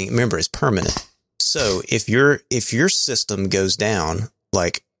PodPing. Remember, it's permanent. So if your system goes down,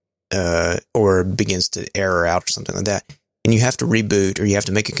 or begins to error out or something like that, and you have to reboot or you have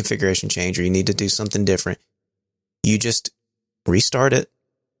to make a configuration change or you need to do something different, you just restart it,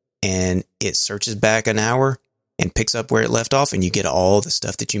 and it searches back an hour and picks up where it left off, and you get all the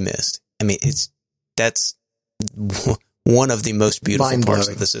stuff that you missed. I mean, that's one of the most beautiful parts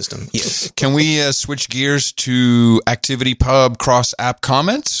of the system. Yes. Can we switch gears to ActivityPub cross-app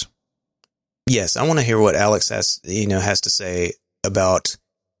comments? Yes, I want to hear what Alex has to say about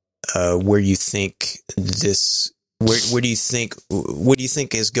where you think this. What do you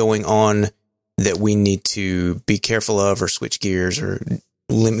think is going on that we need to be careful of or switch gears? Or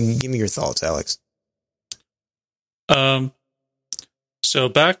give me your thoughts, Alex. So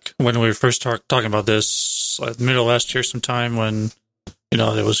back when we were first talking about this, like middle of last year sometime when,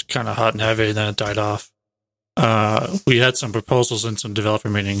 it was kind of hot and heavy and then it died off, we had some proposals in some developer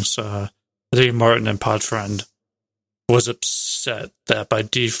meetings. I think Martin and Podfriend was upset that by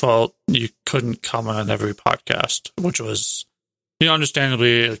default you couldn't comment on every podcast, which was,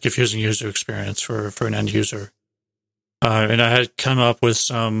 understandably a confusing user experience for an end user. And I had come up with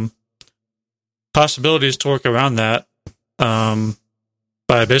some possibilities to work around that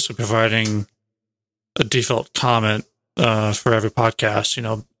by basically providing a default comment for every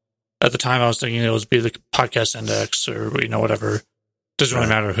podcast. At the time I was thinking it would be the podcast index or, whatever. Doesn't really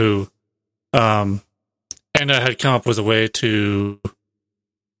matter who. And I had come up with a way to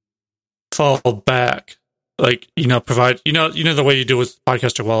fall back, like, provide, the way you do with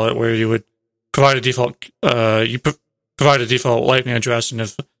Podcaster Wallet, where you would provide a default, provide a default Lightning address, and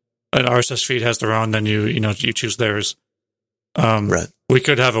if an RSS feed has their own, then you choose theirs. We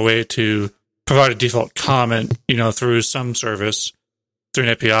could have a way to provide a default comment, through some service, through an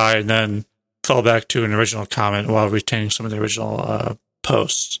API, and then fall back to an original comment while retaining some of the original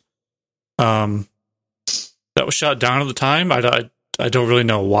posts. That was shot down at the time. I don't really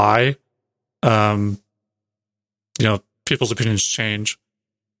know why. People's opinions change.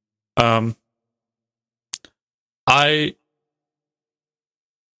 It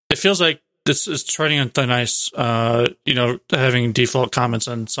feels like this is treading on thin ice, having default comments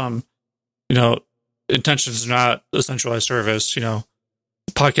on some, intentions are not a centralized service.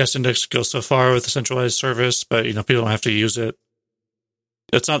 Podcast index goes so far with a centralized service, but, people don't have to use it.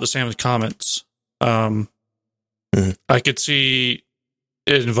 It's not the same with comments. I could see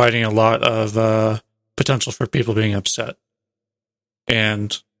it inviting a lot of potential for people being upset.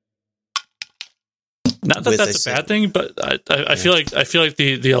 And not that that's a bad thing, but I feel like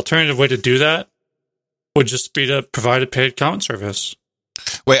the alternative way to do that would just be to provide a paid comment service.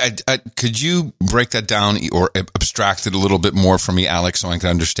 Wait, could you break that down or abstract it a little bit more for me, Alex, so I can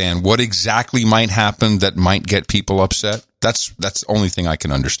understand what exactly might happen that might get people upset? That's the only thing I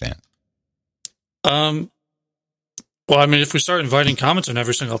can understand. Well, I mean, if we start inviting comments on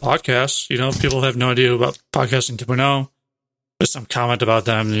every single podcast, people have no idea about podcasting 2.0. There's some comment about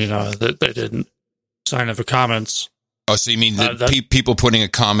them, that they didn't sign up for comments. Oh, so you mean people putting a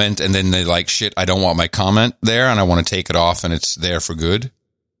comment and then they like, shit, I don't want my comment there and I want to take it off and it's there for good?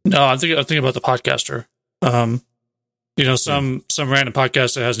 No, I'm thinking about the podcaster. Some random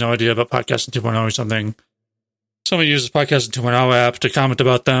podcast that has no idea about podcasting 2.0 or something. Somebody uses podcasting 2.0 app to comment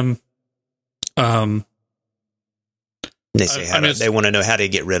about them. They say they want to know how to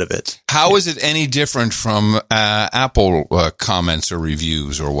get rid of it. How is it any different from Apple comments or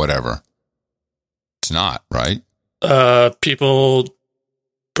reviews or whatever? It's not, right? People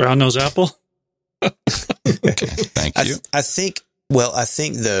brown nose Apple. Okay, thank you. I think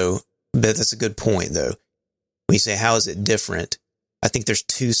though, but that's a good point though. When you say how is it different, I think there's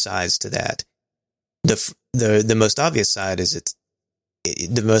two sides to that. The most obvious side is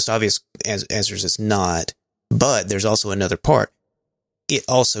the most obvious answer is it's not. But there's also another part. It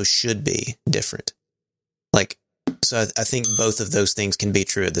also should be different. So I think both of those things can be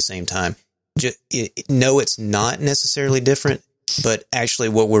true at the same time. No, it's not necessarily different, but actually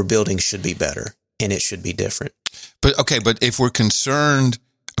what we're building should be better and it should be different. But if we're concerned,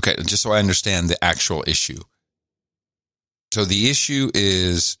 just so I understand the actual issue. So the issue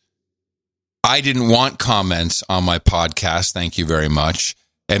is I didn't want comments on my podcast. Thank you very much.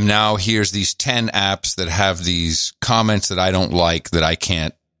 And now here's these 10 apps that have these comments that I don't like that I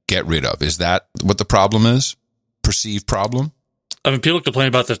can't get rid of. Is that what the problem is? Perceived problem? I mean, people complain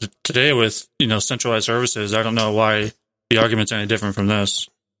about that today with, centralized services. I don't know why the argument's any different from this.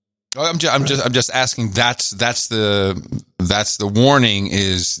 I'm just asking. That's the warning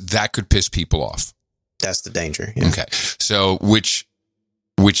is that could piss people off. That's the danger. Yeah. Okay. So which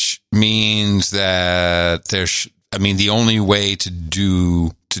means that the only way to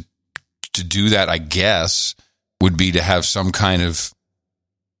do that, I guess, would be to have some kind of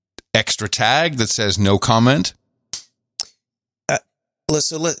extra tag that says no comment.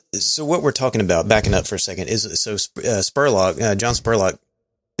 So what we're talking about, backing up for a second, is John Spurlock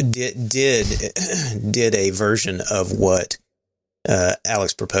did a version of what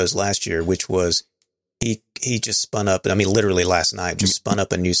Alex proposed last year, which was he just spun up, literally last night, spun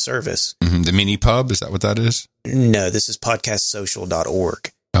up a new service. Mm-hmm. The mini pub, is that what that is? No, this is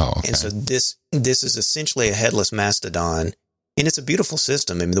podcastsocial.org. Oh, okay. And so this is essentially a headless mastodon, and it's a beautiful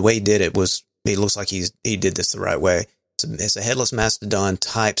system. The way he did it looks like he did this the right way. It's a headless mastodon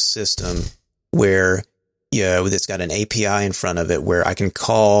type system where, it's got an API in front of it where I can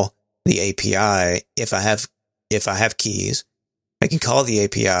call the API if I have keys, I can call the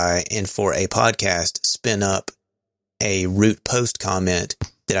API and for a podcast, spin up a root post comment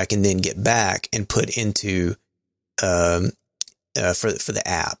that I can then get back and put into, for the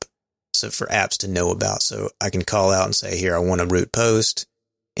app. So for apps to know about. So I can call out and say, here, I want a root post.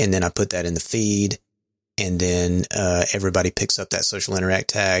 And then I put that in the feed. And then, everybody picks up that social interact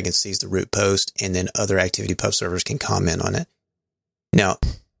tag and sees the root post. And then other ActivityPub servers can comment on it. Now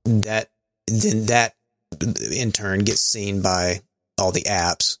that in turn gets seen by all the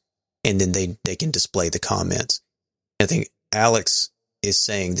apps, and then they can display the comments. I think Alex is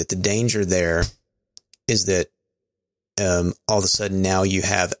saying that the danger there is that all of a sudden now you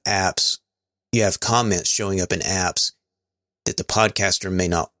have comments showing up in apps that the podcaster may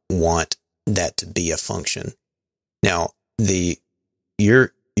not want that to be a function. Now,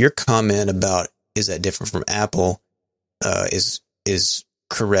 your comment about is that different from Apple is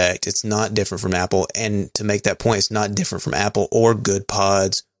correct. It's not different from Apple. And to make that point, it's not different from Apple or Good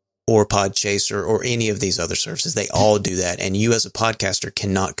Pods or Podchaser or any of these other services. They all do that. And you as a podcaster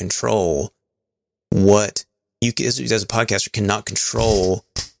cannot control as a podcaster cannot control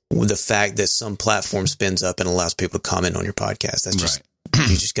the fact that some platform spins up and allows people to comment on your podcast. That's just, right.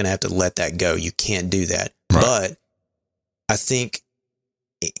 You're just going to have to let that go. You can't do that. Right. But I think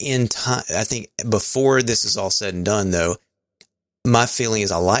before this is all said and done, though, my feeling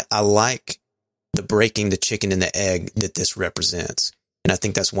is I like the breaking the chicken and the egg that this represents. And I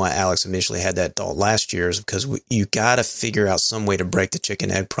think that's why Alex initially had that thought last year, is because you got to figure out some way to break the chicken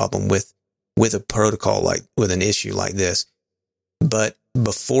egg problem with a protocol with an issue like this. But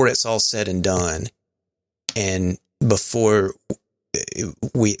before it's all said and done, and before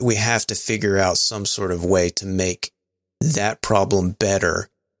we have to figure out some sort of way to make that problem better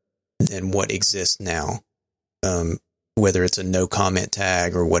than what exists now. Whether it's a no comment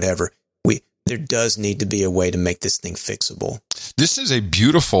tag or whatever, there does need to be a way to make this thing fixable. This is a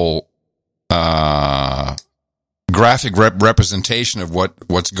beautiful graphic representation of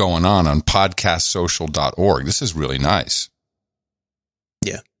what's going on podcastsocial.org. This is really nice.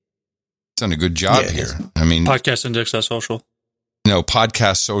 Yeah. It's done a good job here. I mean, podcastindex.social. No,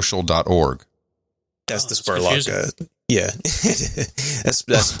 podcastsocial.org. That's the Spurlock. Yeah.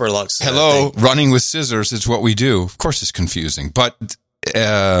 that's Spurlock's. Hello, thing. Running with scissors. It's what we do. Of course it's confusing, but,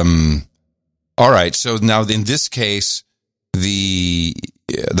 all right. So now in this case, the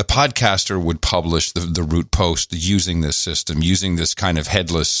podcaster would publish the root post using this system, using this kind of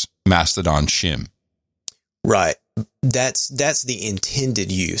headless Mastodon shim. Right. That's the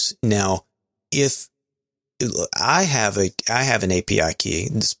intended use. Now, if I have an API key,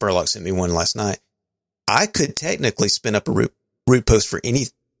 Spurlock sent me one last night, I could technically spin up a root post for any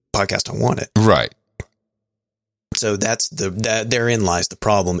podcast I wanted. Right. So therein lies the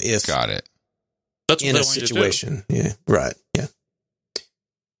problem. If got it. That's in a situation. Yeah. Right. Yeah.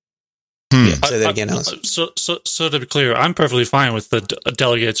 Yeah, say that again, Alice. So to be clear, I'm perfectly fine with a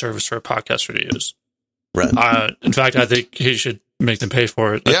delegated service for a podcaster to use. Right. In fact, I think he should make them pay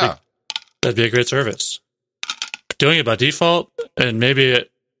for it. I think that'd be a great service. Doing it by default, and maybe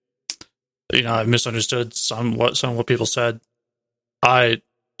I've misunderstood some what people said. I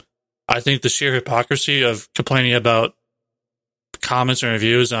think the sheer hypocrisy of complaining about comments and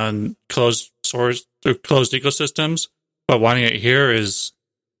reviews on closed source or closed ecosystems, but wanting it here is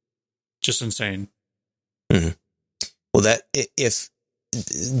just insane. Mm-hmm. Well,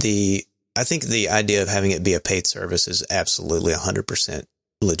 I think the idea of having it be a paid service is absolutely 100%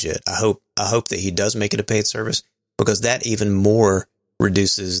 legit. I hope that he does make it a paid service, because that even more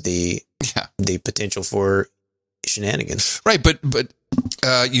reduces the potential for shenanigans. Right, but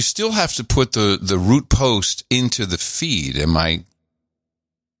you still have to put the root post into the feed. Am I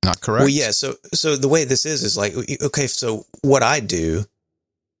not correct? Well, yeah. So the way this is like, okay. So what I do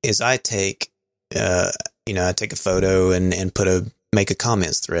is I take a photo and make a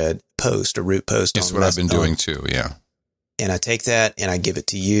comments thread, post a root post. That's what I've been doing too. Yeah. And I take that and I give it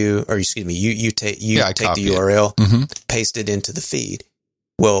to you, or excuse me, you take the URL, paste it into the feed.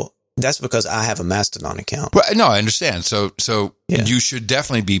 Well, that's because I have a Mastodon account. Well, no, I understand. So you should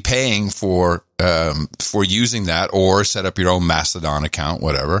definitely be paying for using that, or set up your own Mastodon account,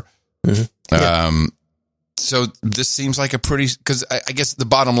 whatever. Mm-hmm. Yeah. So this seems like because I guess the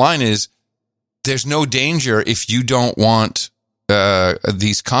bottom line is there's no danger if you don't want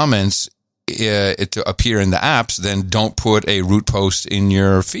these comments to appear in the apps, then don't put a root post in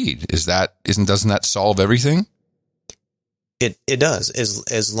your feed. Doesn't that solve everything? It does,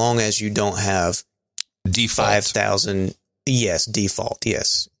 as long as you don't have default 5,000. Yes, default.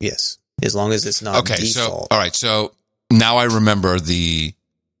 Yes. As long as it's not default. So all right. So now I remember the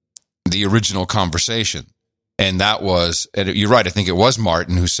original conversation, And that was, and you're right, I think it was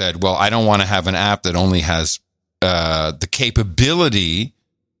Martin who said, well, I don't want to have an app that only has the capability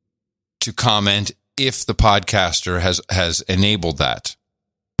to comment if the podcaster has enabled that.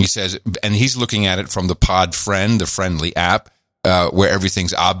 He says, and he's looking at it from the Pod Friend, the friendly app, where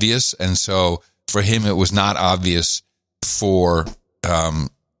everything's obvious. And so for him, it was not obvious for you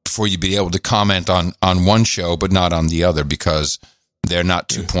to be able to comment on one show, but not on the other because they're not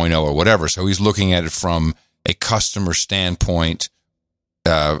 2.0 or whatever. So he's looking at it from a customer standpoint,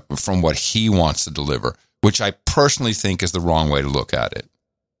 from what he wants to deliver, which I personally think is the wrong way to look at it.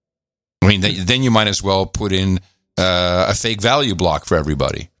 I mean, then you might as well put in a fake value block for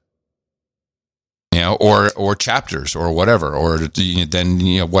everybody, or chapters or whatever, or then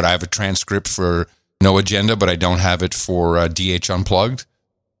what, I have a transcript for No Agenda, but I don't have it for DH Unplugged.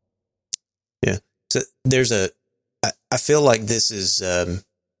 Yeah, so there's I feel like this is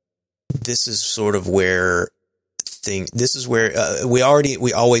sort of where we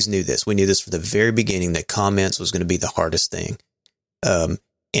always knew this. We knew this from the very beginning that comments was going to be the hardest thing. And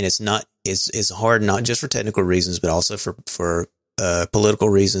it's hard, not just for technical reasons, but also for political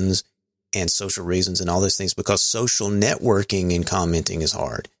reasons and social reasons and all those things, because social networking and commenting is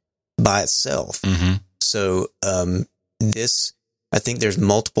hard by itself. Mm-hmm. So, I think there's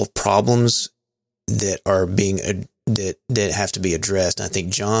multiple problems that are that have to be addressed. And I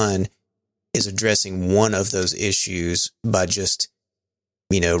think John is addressing one of those issues by just,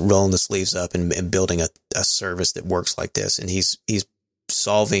 rolling the sleeves up and building a service that works like this. And he's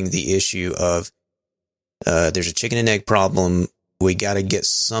solving the issue of, there's a chicken and egg problem. We got to get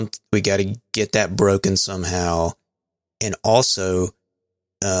that broken somehow. And also,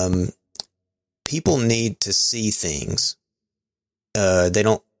 people need to see things.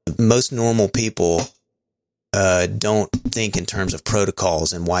 Most normal people, don't think in terms of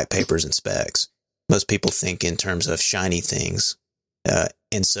protocols and white papers and specs. Most people think in terms of shiny things.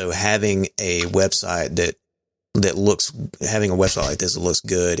 And so having a website having a website like this that looks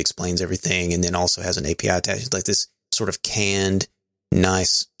good, explains everything, and then also has an API attached, like this sort of canned,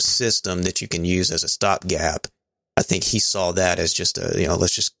 nice system that you can use as a stopgap. I think he saw that as just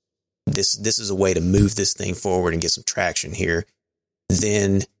this is a way to move this thing forward and get some traction here.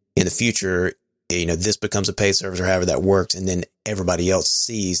 Then in the future, this becomes a paid service or however that works, and then everybody else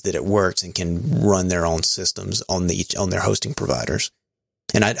sees that it works and can run their own systems on their hosting providers.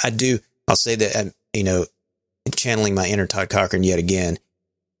 And I'll say that, channeling my inner Todd Cochran yet again,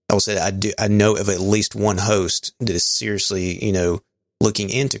 I will say that I know of at least one host that is seriously, looking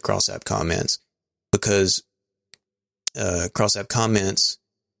into cross-app comments, because cross-app comments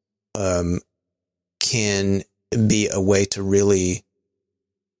can be a way to really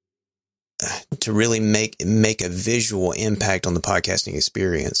make a visual impact on the podcasting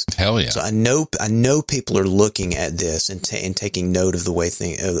experience. Hell yeah! So I know people are looking at this and taking note of the way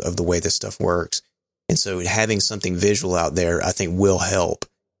this stuff works. And so having something visual out there, I think, will help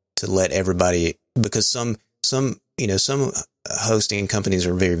to let everybody, because some hosting companies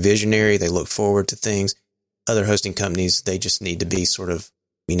are very visionary. They look forward to things. Other hosting companies, they just need to be sort of,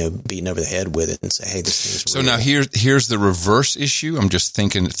 beaten over the head with it and say, hey, this thing's real. So now here's the reverse issue. I'm just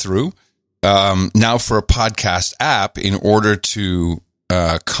thinking it through. Now for a podcast app, in order to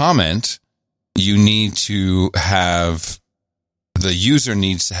comment, the user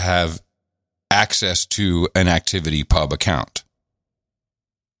needs to have access to an ActivityPub account.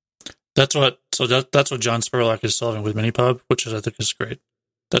 That's what John Spurlock is solving with MiniPub, which I think is great.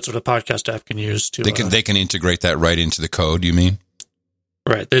 That's what a podcast app can use to. They can integrate that right into the code. You mean?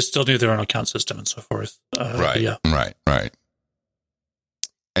 Right. They still do their own account system and so forth. Right. Yeah. Right.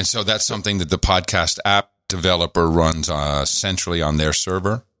 And so that's something that the podcast app developer runs centrally on their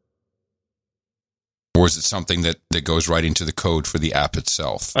server? Or is it something that goes right into the code for the app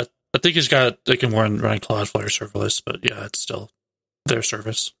itself? I think they can run Cloudflare serverless, but yeah, it's still their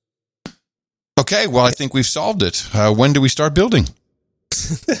service. Okay, well, I think we've solved it. When do we start building?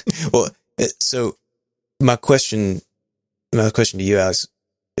 Well, so my question to you, Alex,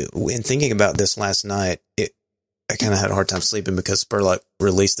 in thinking about this last night, I kind of had a hard time sleeping because Spurlock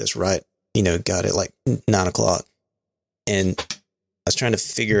released this got it like 9:00, and I was trying to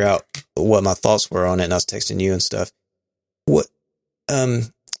figure out what my thoughts were on it, and I was texting you and stuff.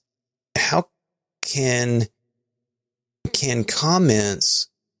 How can comments,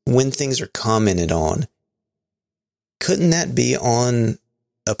 when things are commented on, couldn't that be on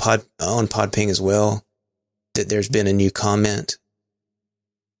Podping as well? That there's been a new comment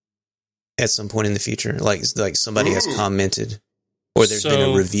at some point in the future, like somebody has commented, or there's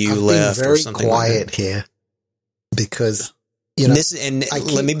been a review left, or something. Very quiet like that. here, because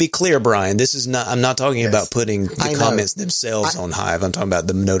let me be clear, Brian. This is not. I'm not talking about putting the comments themselves on Hive. I'm talking about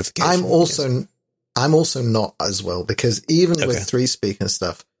the notifications. I'm also not as well, because even with 3Speak and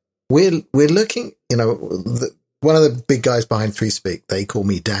stuff, we're looking. One of the big guys behind 3Speak, they call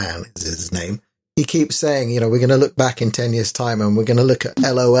me Dan, is his name. He keeps saying, we're going to look back in 10 years' time and we're going to look at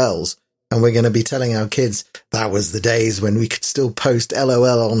LOLs and we're going to be telling our kids that was the days when we could still post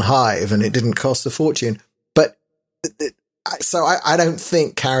LOL on Hive and it didn't cost a fortune. But so I don't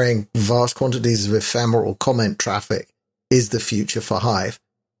think carrying vast quantities of ephemeral comment traffic is the future for Hive.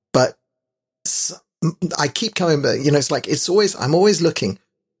 But I keep coming back, I'm always looking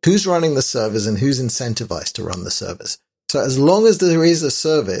who's running the servers and who's incentivized to run the servers. So as long as there is a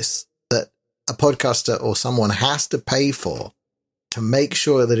service that a podcaster or someone has to pay for to make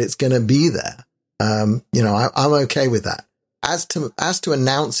sure that it's going to be there, I'm okay with that. As to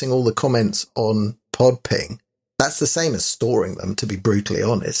announcing all the comments on Podping, that's the same as storing them, to be brutally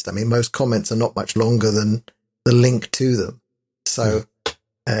honest. I mean, most comments are not much longer than the link to them. So,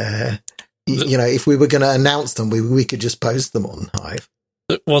 if we were going to announce them, we could just post them on Hive.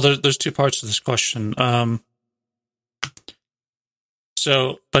 Well, there's two parts to this question.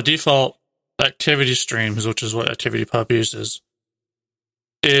 So by default, activity streams, which is what ActivityPub uses,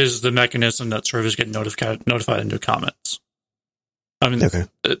 is the mechanism that servers get notified in new comments. I mean,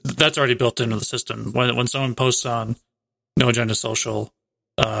 that's already built into the system. When someone posts on No Agenda Social,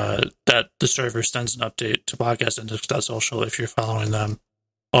 that the server sends an update to podcastindex.social if you're following them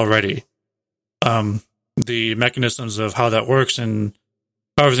already. The mechanisms of how that works and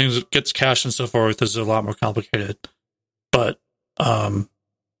how everything gets cached and so forth is a lot more complicated. But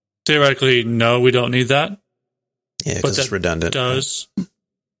theoretically, no, we don't need that. Yeah, because it's redundant.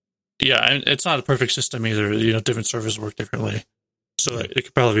 Yeah, and it's not a perfect system either. Different servers work differently. So it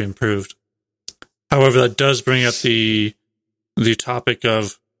could probably be improved. However, that does bring up the topic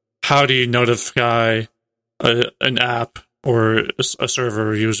of how do you notify an app or a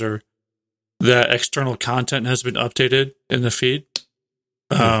server or user that external content has been updated in the feed.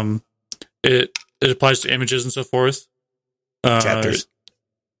 It applies to images and so forth. Chapters.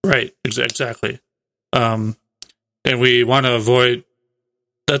 Right, exactly. And we want to avoid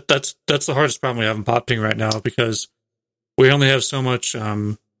that. That's the hardest problem we have in Podping right now, because we only have so much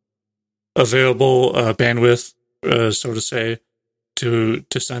available bandwidth, so to say, to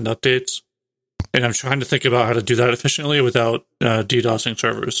send updates. And I'm trying to think about how to do that efficiently without DDoSing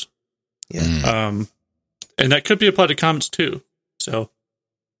servers. Yeah. And that could be applied to comments too. So.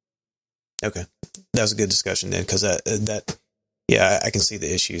 Okay, that was a good discussion then, because I can see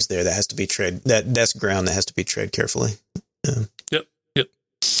the issues there. That has to be that's ground that has to be tread carefully. Yep.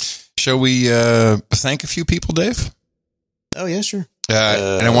 Shall we thank a few people, Dave? Oh yeah, sure.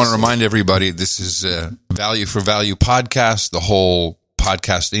 And I want to remind everybody, this is Value for Value podcast. The whole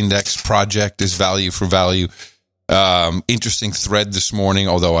Podcast Index project is Value for Value. Interesting thread this morning,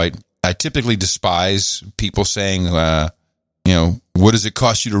 although I typically despise people saying, what does it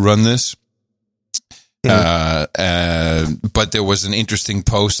cost you to run this? But there was an interesting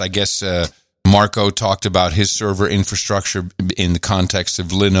post. I guess Marco talked about his server infrastructure in the context of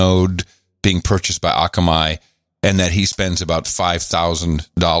Linode being purchased by Akamai, and that he spends about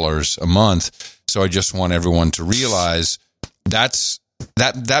 $5,000 a month. So I just want everyone to realize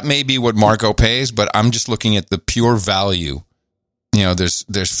that may be what Marco pays, but I'm just looking at the pure value. There's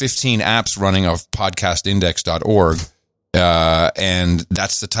 15 apps running off podcastindex.org. And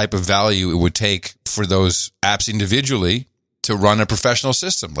that's the type of value it would take for those apps individually to run a professional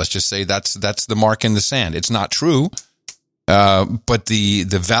system. Let's just say that's the mark in the sand. It's not true, but the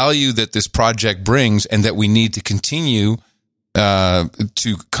value that this project brings and that we need to continue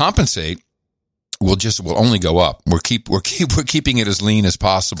to compensate will only go up. We're keeping it as lean as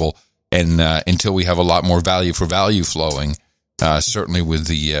possible, and until we have a lot more value for value flowing, certainly with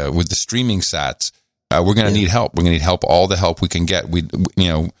the streaming sats. We're going to need help. We're going to need help, all the help we can get. We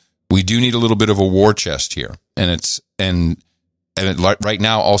do need a little bit of a war chest here, and right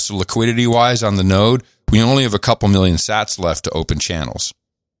now, also liquidity wise on the node, we only have a couple million sats left to open channels.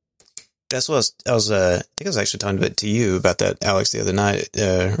 That's what I was actually talking to you about that, Alex, the other night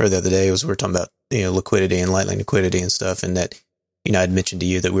or the other day. We were talking about liquidity and Lightning liquidity and stuff, and that I'd mentioned to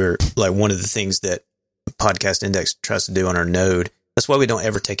you that we're like one of the things that Podcast Index tries to do on our node. That's why we don't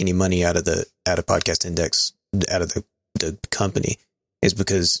ever take any money out of Podcast Index, out of the company, is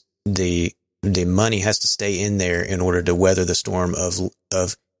because the money has to stay in there in order to weather the storm of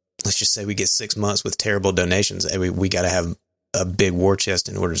let's just say we get 6 months with terrible donations. We got to have a big war chest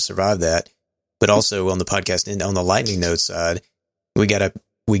in order to survive that. But also on the on the Lightning node side, we got to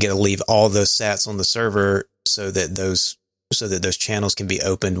leave all those sats on the server so that those so that those channels can be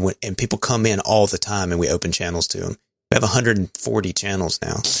opened and people come in all the time and we open channels to them. We have 140 channels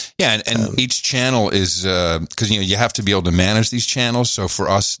now. Yeah, and each channel is because you have to be able to manage these channels. So for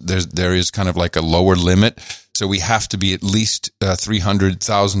us, there is kind of like a lower limit. So we have to be at least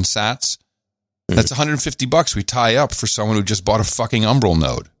 300,000 sats. That's $150 we tie up for someone who just bought a fucking Umbrel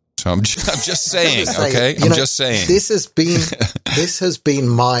node. So I'm just saying, okay? I'm just saying. This has been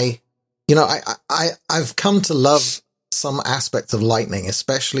my, I've come to love some aspects of Lightning,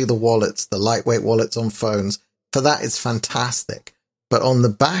 especially the wallets, the lightweight wallets on phones. For that, it's fantastic. But on the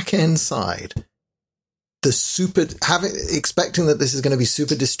back end side, expecting that this is going to be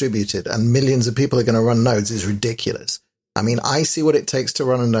super distributed and millions of people are going to run nodes is ridiculous. I mean, I see what it takes to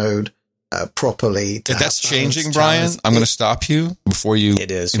run a node properly. That's changing, Brian. I'm going to stop you before you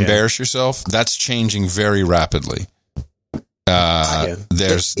embarrass yourself. That's changing very rapidly.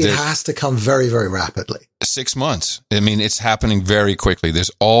 It has to come very, very rapidly. 6 months. I mean, it's happening very quickly.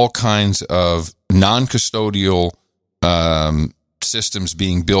 There's all kinds of non-custodial systems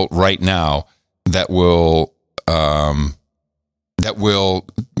being built right now that will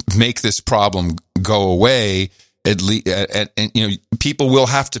make this problem go away. At least, and people will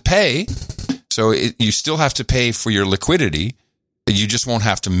have to pay. So you still have to pay for your liquidity. You just won't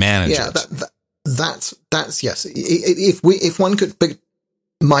have to manage it. That's yes. If one could, but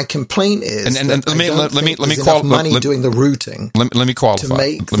my complaint is, and let me qualify. Money doing the routing. Let me qualify to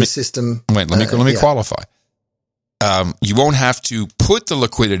make the system. Wait, let me qualify. You won't have to put the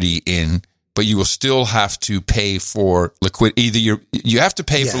liquidity in, but you will still have to pay for liquidity. Either you have to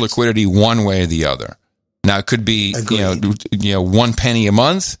pay for liquidity one way or the other. Now it could be 1 penny a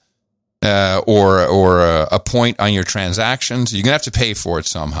month, or a point on your transactions. You're gonna have to pay for it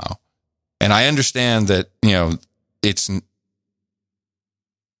somehow. And I understand that, you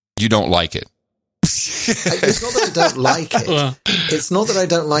don't like it. It's not that I don't like it. It's not that I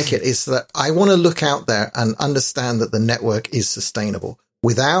don't like it. It's that I want to look out there and understand that the network is sustainable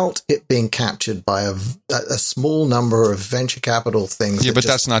without it being captured by a small number of venture capital things. Yeah, but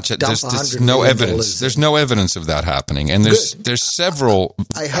that's not, there's no evidence. There's no evidence of that happening. And there's several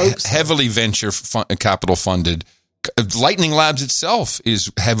heavily venture capital funded. Lightning Labs itself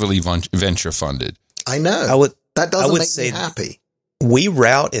is heavily venture funded. I know. That doesn't make me happy. We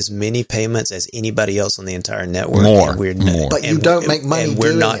route as many payments as anybody else on the entire network. More. But you don't make money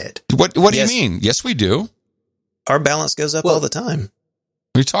doing it. What do you mean? Yes, we do. Our balance goes up all the time.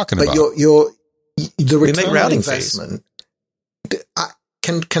 What are you talking about? But the return on investment.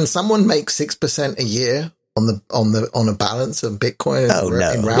 Can someone make 6% a year on a balance of Bitcoin in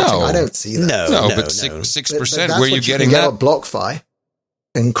routing? No. I don't see that. No, but 6%. Where are you getting that? On BlockFi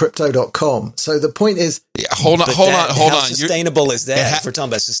and Crypto.com. So the point is, hold on. How sustainable is that? If we're talking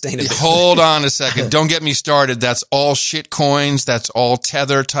about sustainability. Hold on a second. Don't get me started. That's all shit coins. That's all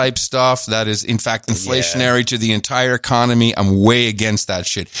tether type stuff. That is, in fact, inflationary to the entire economy. I'm way against that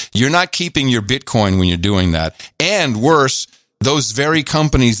shit. You're not keeping your Bitcoin when you're doing that. And worse, those very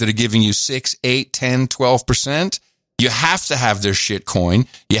companies that are giving you 6, 8, 10, 12%, you have to have their shit coin.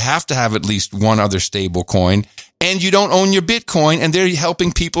 You have to have at least one other stable coin. And you don't own your Bitcoin, and they're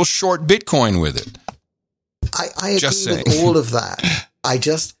helping people short Bitcoin with it. I agree with all of that. I'm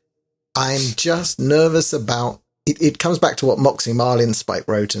just nervous about it. It comes back to what Moxie Marlinspike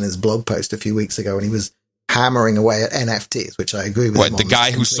wrote in his blog post a few weeks ago when he was hammering away at NFTs, which I agree with. What, the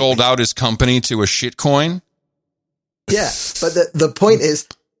guy who sold out his company to a shit coin? Yeah, but the point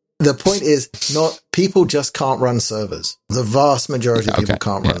is not people just can't run servers. The vast majority of people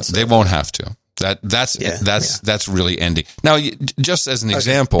can't run servers. They won't have to. That's really ending. Now, just as an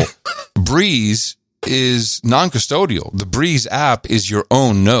example, Breeze is non-custodial. The Breeze app is your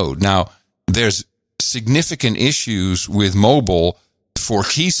own node. Now, there's significant issues with mobile for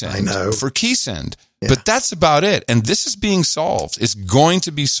KeySend. I know. For KeySend. Yeah. But that's about it. And this is being solved. It's going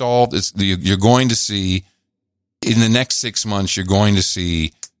to be solved. You're going to see, in the next 6 months, you're going to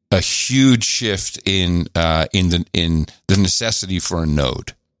see a huge shift in the necessity for a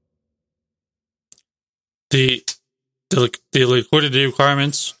node. The liquidity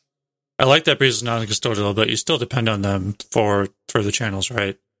requirements, I like that Breeze is non-custodial, but you still depend on them for the channels,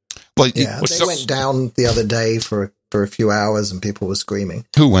 right? Well, yeah, they went down the other day for a few hours, and people were screaming.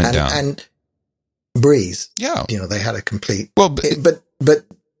 Who went down? And Breeze. Yeah, they had a complete. Well, but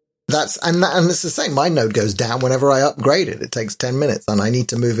that's and it's the same. My node goes down whenever I upgrade it. It takes 10 minutes, and I need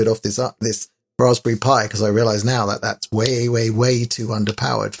to move it off this Raspberry Pi because I realize now that that's way, way, way too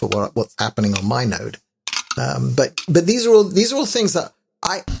underpowered for what's happening on my node. But these are all things that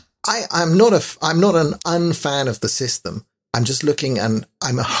I'm not an unfan of the system. I'm just looking and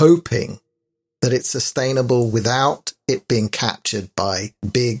I'm hoping that it's sustainable without it being captured by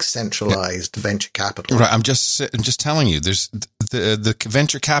big centralized venture capital. Right. I'm just telling you, there's the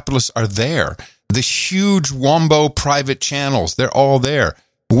venture capitalists are there. The huge Wombo private channels, they're all there.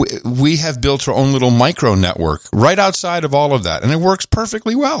 We have built our own little micro network right outside of all of that, and it works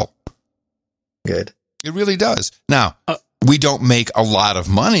perfectly well. Good. It really does. Now, we don't make a lot of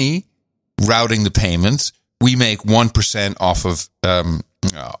money routing the payments. We make 1% off of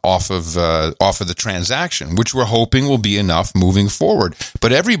the transaction, which we're hoping will be enough moving forward.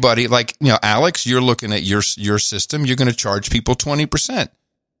 But everybody, like, Alex, you're looking at your system. You're going to charge people 20%.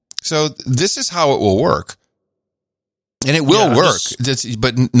 So this is how it will work. And it will work,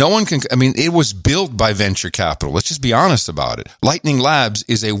 but no one can. I mean, it was built by venture capital. Let's just be honest about it. Lightning Labs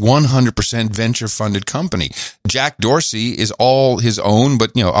is a 100% venture-funded company. Jack Dorsey is all his own,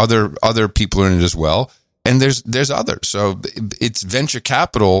 but other people are in it as well. And there's others. So it's venture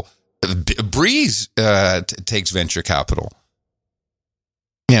capital. Breeze takes venture capital.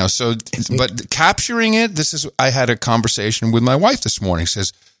 But capturing it. I had a conversation with my wife this morning.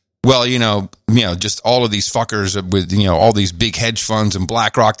 Says, well, just all of these fuckers with, all these big hedge funds and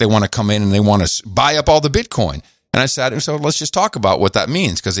BlackRock, they want to come in and they want to buy up all the Bitcoin. And I said, so let's just talk about what that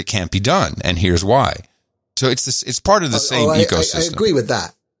means, because it can't be done. And here's why. So it's part of the same ecosystem. I agree with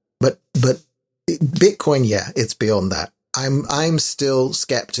that. But Bitcoin, it's beyond that. I'm still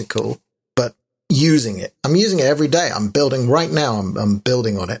skeptical, but using it. I'm using it every day. I'm building right now. I'm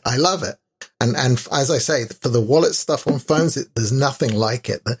building on it. I love it. And as I say, for the wallet stuff on phones, there's nothing like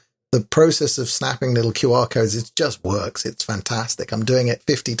it. The process of snapping little QR codes, it just works. It's fantastic. I'm doing it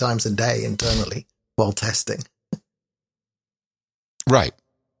 50 times a day internally while testing. Right.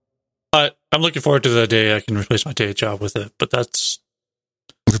 I'm looking forward to the day I can replace my day job with it, but that's...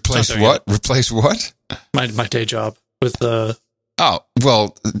 Replace what? Replace what? My day job with the... Oh,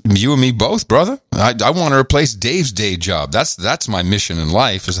 well, you and me both, brother. I want to replace Dave's day job. That's my mission in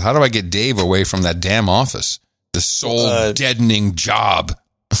life, is how do I get Dave away from that damn office? The soul-deadening job.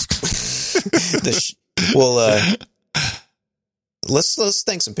 Let's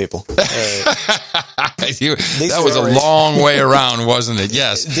thank some people. That was a long way around, wasn't it?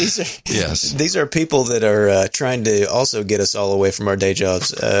 Yes. These are people that are trying to also get us all away from our day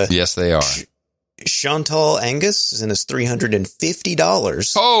jobs. Yes, they are. Chantal Angus sent us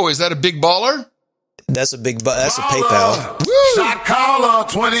 $350. Oh, is that a big baller? That's a PayPal. Woo! Shot caller,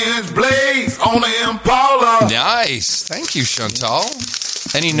 20-inch blades on the Impala. Nice. Thank you, Chantal.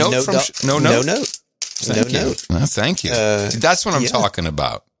 Any note No from... note. No note. Thank you. Thank you. That's what I'm talking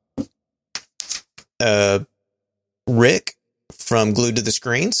about. Rick from Glued to the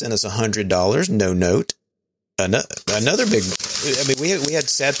Screen sent us $100. No note. Another big... I mean, we had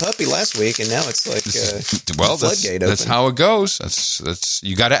Sad Puppy last week, and now it's like floodgate open. That's how it goes. That's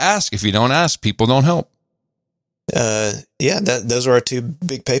you got to ask. If you don't ask, people don't help. Those are our two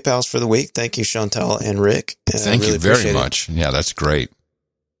big PayPals for the week. Thank you, Chantal and Rick. Thank you very much. Yeah, that's great.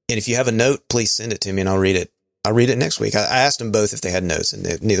 And if you have a note, please send it to me, and I'll read it. I'll read it next week. I asked them both if they had notes,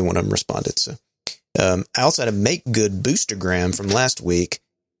 and neither one of them responded. So, I also had a Make Good Boostergram from last week,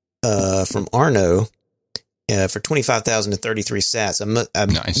 from Arno. For 25,033 sats.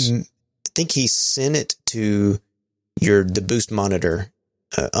 Nice. I think he sent it to the Boost Monitor,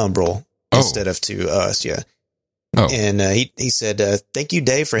 Umbrel, instead of to us. Yeah. Oh. And he said, thank you,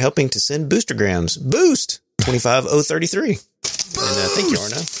 Dave, for helping to send boostergrams. Boost 25033. And thank you,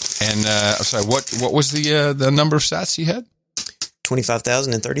 Arno. And I'm sorry, what was the number of sats he had?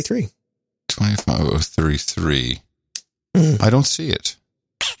 25,033. 25,033. I don't see it.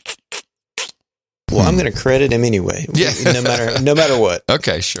 Well, I'm going to credit him anyway. Yeah. no matter what.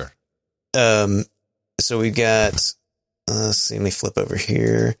 Okay, sure. So we got, let's see, let me flip over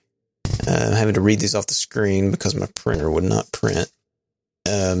here. I'm having to read these off the screen because my printer would not print.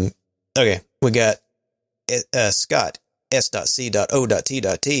 Okay. We got, Scott,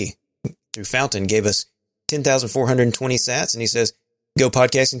 S.C.O.T.T. through Fountain gave us 10,420 sats, and he says, go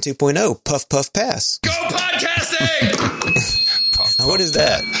podcasting 2.0, puff, puff, pass. Go podcasting! What is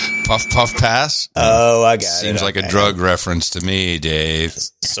that? Puff, puff, pass? Oh, I got it. Seems like a drug reference to me, Dave.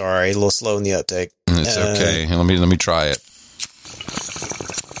 Sorry, a little slow in the uptake. It's okay. Let me try it.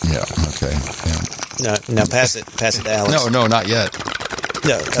 Yeah, okay. Yeah. No, pass it to Alex. No, not yet.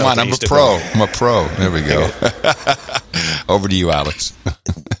 No, come on, I'm a pro. I'm a pro. There we go. Over to you, Alex.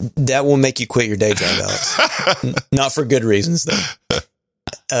 That will make you quit your day job, Alex. Not for good reasons,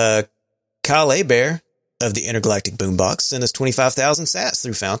 though. Kyle Abear of the Intergalactic Boombox sent us 25,000 sats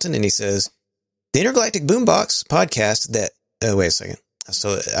through Fountain, and he says, the Intergalactic Boombox podcast that... wait a second.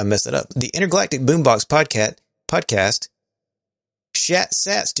 So I messed it up. The Intergalactic Boombox podcast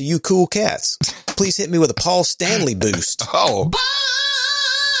sats to you cool cats. Please hit me with a Paul Stanley boost. Oh.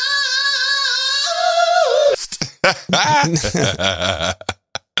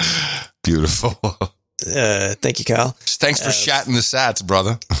 Beautiful. Thank you, Kyle. Thanks for shatting the sats,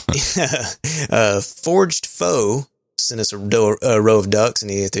 brother. Forged Foe sent us a row of ducks, and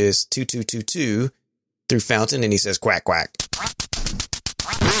he is 2222 through Fountain, and he says quack quack.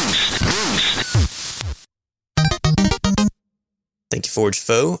 Thank you, Forged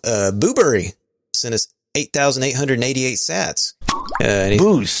Foe. Booberry sent us 8,888 sats.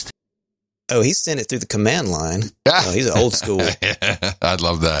 Boost. Oh, he sent it through the command line. Oh, he's old school. I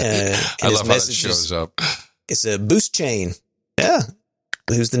love that. I love how that shows up. It's a boost chain. Yeah.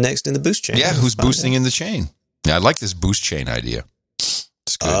 Who's the next in the boost chain? Yeah, who's boosting in the chain? Yeah, I like this boost chain idea. It's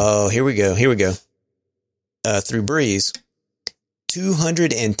good. Oh, here we go. Through Breeze,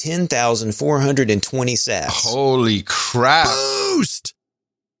 210,420 sats. Holy crap. Boost.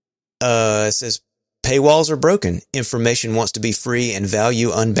 It says, paywalls are broken. Information wants to be free and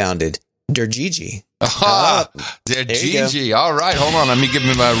value unbounded. Dergigi. Dergigi. All right, hold on. Let me give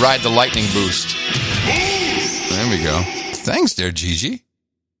him a ride the lightning boost. There we go. Thanks, Dergigi.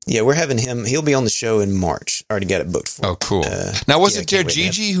 Yeah, we're having him. He'll be on the show in March. Already got it booked for. Oh, cool. Now, was it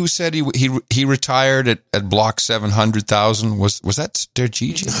Dergigi who said he retired at block 700,000? Was that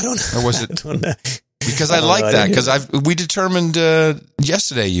Dergigi? I don't know. Or was it? I don't know. Because I like that, because we determined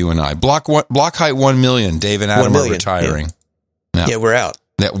yesterday, you and I, block height 1 million, Dave and Adam are retiring. Yeah, we're out.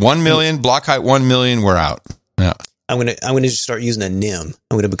 That 1 million, block height 1 million, we're out. Yeah. I'm gonna just start using a NIM.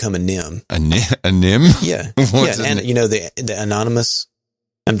 I'm gonna become a NIM. A NIM? Yeah. And the anonymous.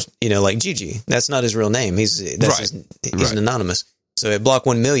 Like Gigi. That's not his real name. He's an anonymous. So at block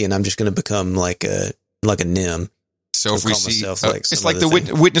 1 million, I'm just gonna become like a NIM. So if we see, it's like the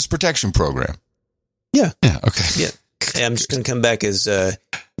witness protection program. Yeah. Yeah. Okay. Yeah. I'm just gonna come back as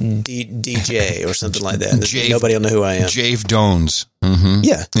DJ or something like that. Nobody will know who I am. Jave Dones. Mm-hmm.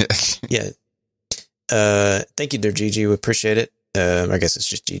 Yeah. Thank you, dear Gigi. We appreciate it. I guess it's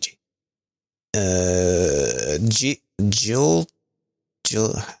just Gigi.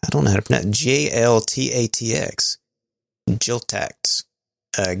 Jill, I don't know how to pronounce JLTATX. Jiltax.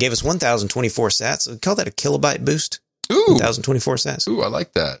 Gave us 1,024 sats. We call that a kilobyte boost. Ooh. 1,024 sats. Ooh, I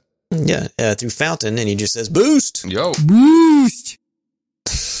like that. Yeah. Through Fountain, and he just says boost. Yo. Boost.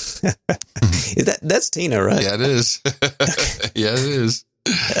 That's Tina, right? Yeah, it is. Yeah, it is.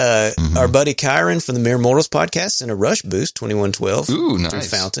 Our buddy Kyron from the Mere Mortals podcast sent a rush boost 2112. Ooh, nice. Through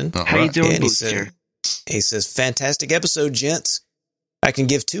Fountain. How you doing, Booster? He says, fantastic episode, gents. I can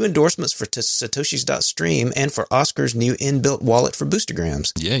give 2 endorsements for Satoshis.stream and for Oscar's new inbuilt wallet for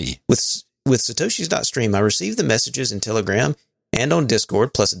Boostergrams. Yay. With Satoshis.stream, I receive the messages in Telegram and on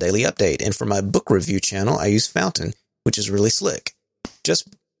Discord, plus a daily update. And for my book review channel, I use Fountain, which is really slick. Just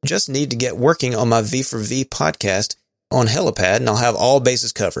need to get working on my V4V podcast on Helipad, and I'll have all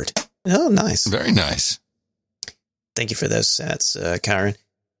bases covered. Oh, nice. Very nice. Thank you for those sats, Kyron.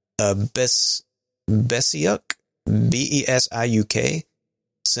 Besiuk, Besiuk,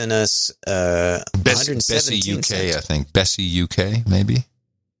 sent us 117 UK, sats. I think. Bessie UK, maybe?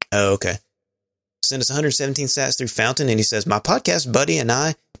 Oh, okay. Sent us 117 sats through Fountain, and he says, my podcast buddy and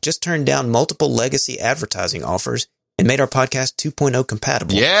I just turned down multiple legacy advertising offers and made our podcast 2.0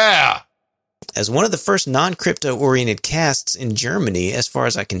 compatible. Yeah! As one of the first non-crypto-oriented casts in Germany, as far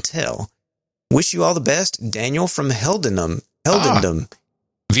as I can tell. Wish you all the best, Daniel from Heldendum.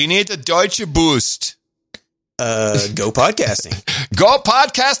 We need a Deutsche Boost. Go podcasting. Go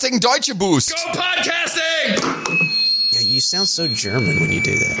podcasting, Deutsche Boost. Go podcasting! Yeah, you sound so German when you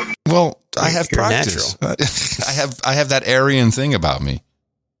do that. Well, I have You're practice. I have that Aryan thing about me.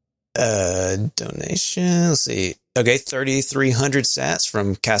 Donation. Let's see. Okay, 3,300 sats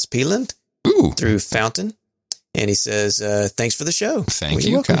from Caspieland. Ooh. Through Fountain. And he says, thanks for the show. Thank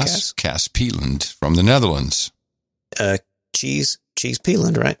you, Cas Peeland from the Netherlands. Cheese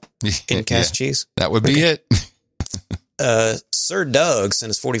Peeland, right? In Cas Cheese. That would be it. Sir Doug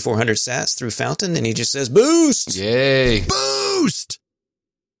sent us 4,400 sats through Fountain, and he just says, boost! Yay. Boost!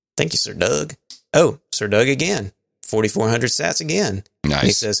 Thank you, Sir Doug. Oh, Sir Doug again. 4,400 sats again. Nice. And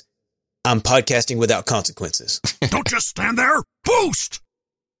he says, I'm podcasting without consequences. Don't just stand there. Boost!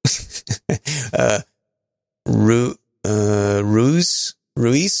 Ruiz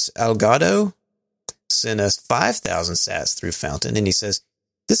Algado sent us 5,000 sats through Fountain, and he says,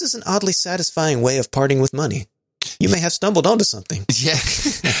 this is an oddly satisfying way of parting with money. You may have stumbled onto something. Yeah.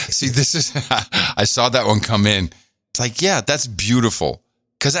 See, this is, I saw that one come in. It's like, yeah, that's beautiful.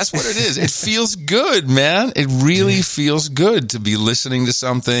 Because that's what it is. It feels good, man. It really feels good to be listening to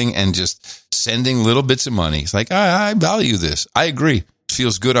something and just sending little bits of money. It's like, I value this. I agree. It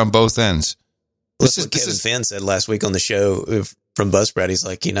feels good on both ends. That's what Kevin Finn said last week on the show from Buzzsprout. He's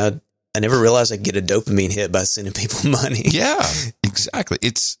like, I never realized I could get a dopamine hit by sending people money. Yeah, exactly.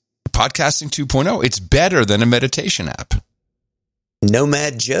 It's podcasting 2.0. It's better than a meditation app.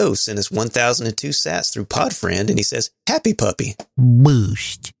 Nomad Joe sent us 1,002 sats through Podfriend, and he says, "Happy puppy."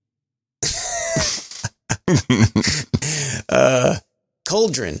 Boost.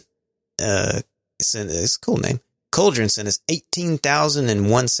 Coldren, sent it's a cool name. Coldren sent us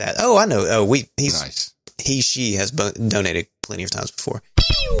 18,001 sats. Oh, I know. Oh, nice. She has donated plenty of times before.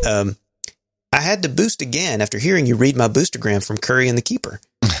 I had to boost again after hearing you read my boostergram from Curry and the Keeper.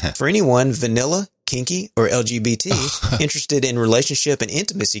 For anyone vanilla, kinky, or LGBT interested in relationship and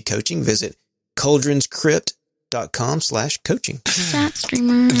intimacy coaching, visit cauldronscrypt.com/coaching.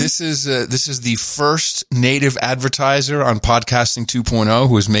 This is the first native advertiser on Podcasting 2.0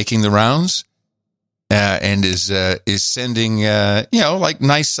 who is making the rounds and is sending like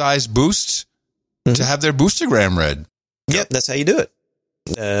nice size boosts to have their boostergram read. Yep, that's how you do it.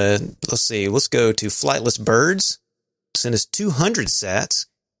 Let's see. Let's go to Flightless Birds. Send us 200 sats,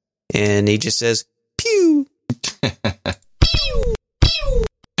 and he just says, "Pew."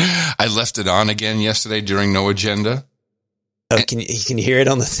 I left it on again yesterday during No Agenda. Oh, can you hear it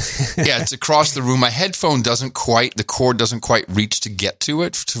on the? Yeah, it's across the room. My headphone the cord doesn't quite reach to get to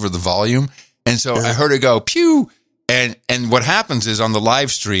it for the volume, and so I heard it go pew. And what happens is on the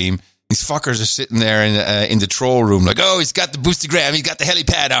live stream, these fuckers are sitting there in the troll room, like, oh, he's got the boostergram, he's got the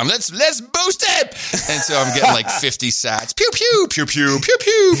helipad on. Let's boost it. And so I'm getting like 50 sats. Pew pew pew pew pew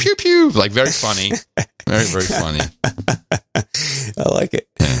pew pew pew. Like very funny, very very funny. I like it.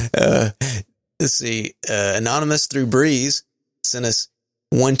 Let's see. Anonymous through Breeze sent us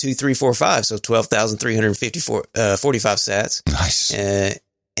 1, 2, 3, 4, 5, so 12,345 sats. Nice. And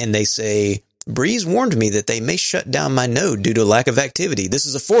they say, Breeze warned me that they may shut down my node due to lack of activity. This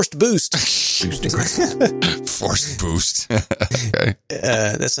is a forced boost. Forced boost. Okay.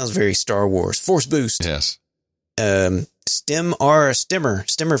 That sounds very Star Wars. Forced boost. Yes. Stimmer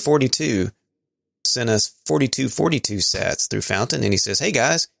 42 sent us 4242 sats through Fountain, and he says,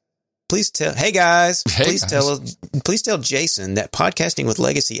 please tell Jason that podcasting with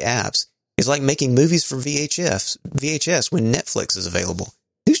legacy apps is like making movies for VHS when Netflix is available.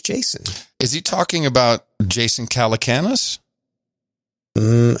 Who's Jason? Is he talking about Jason Calacanis?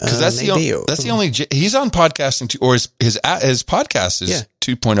 Because that's the only. He's on podcasting too, or his podcast is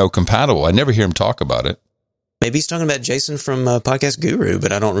 2.0 compatible. I never hear him talk about it. Maybe he's talking about Jason from Podcast Guru,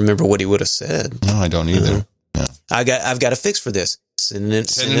 but I don't remember what he would have said. No, I don't either. Yeah. I've got a fix for this. Send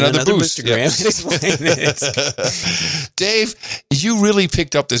another boostergram and explain it. Dave, you really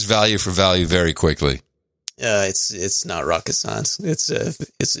picked up this value for value very quickly. It's not rocket science.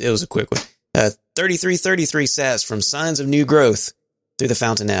 It was a quick one. 3333 sats from Signs of New Growth through the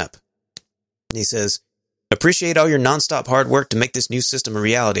Fountain app. And he says, appreciate all your nonstop hard work to make this new system a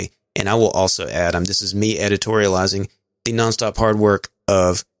reality. And I will also add, this is me editorializing the nonstop hard work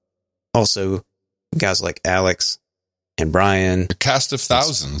of also guys like Alex and Brian. A cast of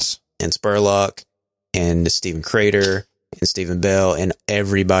thousands. And Spurlock and Stephen Crater and Stephen Bell and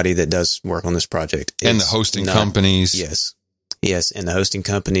everybody that does work on this project. And the hosting companies. Yes. Yes. And the hosting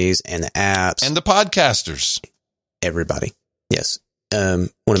companies and the apps. And the podcasters. Everybody. Yes.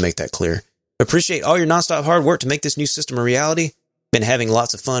 Want to make that clear. Appreciate all your nonstop hard work to make this new system a reality. Been having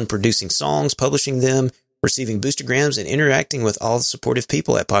lots of fun producing songs, publishing them, receiving boostergrams, and interacting with all the supportive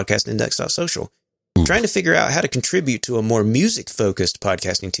people at podcastindex.social. Trying to figure out how to contribute to a more music-focused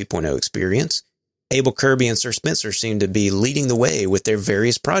Podcasting 2.0 experience. Abel Kirby and Sir Spencer seem to be leading the way with their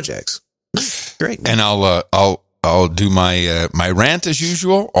various projects. Great. And I'll do my rant as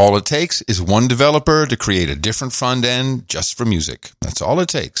usual. All it takes is one developer to create a different front end just for music. That's all it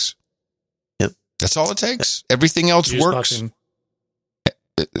takes. Yep. That's all it takes. Everything else works.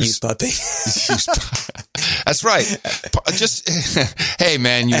 Use Puppy. That's right. Just, hey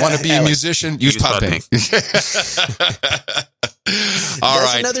man, you want to be a musician? Use Puppy. All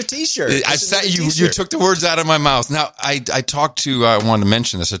right. Another t-shirt. You took the words out of my mouth. Now, I talked to, I wanted to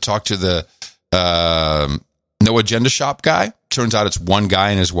mention this. I talked to the No Agenda Shop guy. Turns out it's one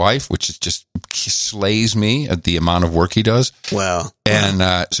guy and his wife, which is just slays me at the amount of work he does. Wow.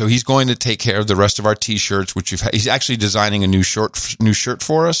 And so he's going to take care of the rest of our t-shirts, which he's actually designing a new shirt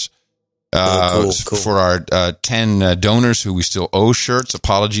for us. Cool. For our 10 donors who we still owe shirts.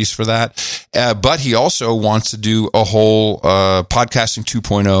 Apologies for that. But he also wants to do a whole Podcasting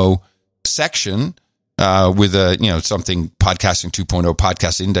 2.0 section with something Podcasting 2.0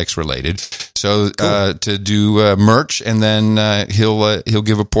 podcast index related. So to do merch, and then he'll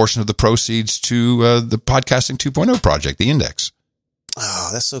give a portion of the proceeds to the Podcasting 2.0 project, the index. Oh,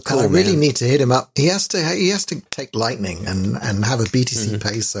 that's so cool! I really need to hit him up. He has to take Lightning and have a BTC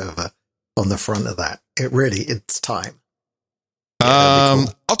Pay server on the front of that. It's time. Cool.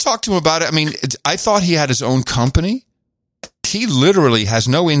 I'll talk to him about it. I mean, I thought he had his own company. He literally has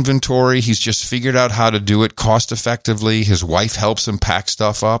no inventory. He's just figured out how to do it cost effectively. His wife helps him pack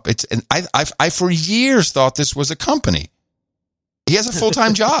stuff up. I for years thought this was a company. He has a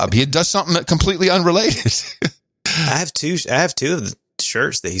full-time job. He does something completely unrelated. I have two of the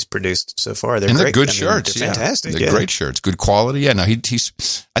shirts that he's produced so far. They're great. They're good shirts. They're fantastic. They're great shirts. Good quality. Yeah. No,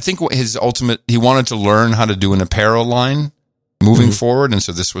 he's. I think his ultimate. He wanted to learn how to do an apparel line moving forward, and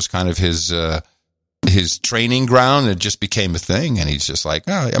so this was kind of his training ground. It just became a thing, and he's just like,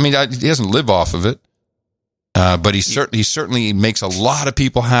 oh, I mean, he doesn't live off of it, but he certainly makes a lot of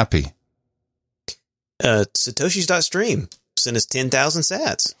people happy. Satoshis.stream sent us 10,000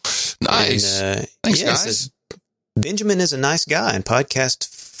 sats. Nice. And, thanks, guys. Says, Benjamin is a nice guy, and podcast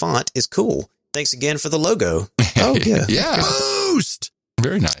font is cool. Thanks again for the logo. Oh, yeah. Yeah. Boost!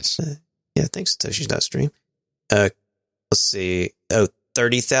 Very nice. Yeah, thanks, Satoshis.stream. Let's see.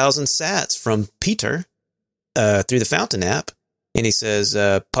 30,000 sats from Peter through the Fountain app. And he says,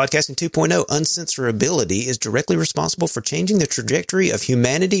 Podcasting 2.0 uncensorability is directly responsible for changing the trajectory of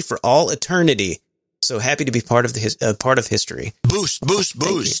humanity for all eternity. So happy to be part of history. Boost, boost,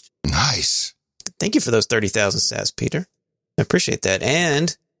 boost. Nice. Thank you for those 30,000 sats, Peter. I appreciate that.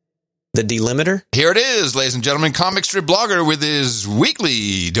 And the delimiter. Here it is, ladies and gentlemen. Comic strip blogger with his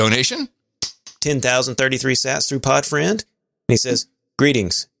weekly donation. 10,033 sats through Podfriend. And he says,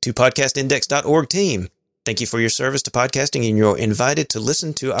 greetings to podcastindex.org team. Thank you for your service to podcasting, and you're invited to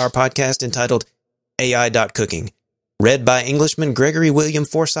listen to our podcast entitled AI.Cooking, read by Englishman Gregory William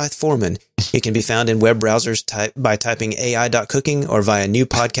Forsyth Foreman. It can be found in web browsers by typing AI.Cooking or via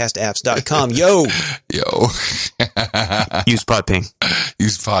newpodcastapps.com. Yo! Use Podping.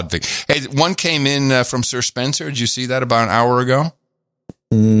 Use Podping. Hey, one came in from Sir Spencer. Did you see that about an hour ago?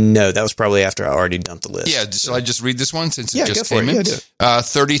 No, that was probably after I already dumped the list. Yeah, shall I just read this one since it just came in?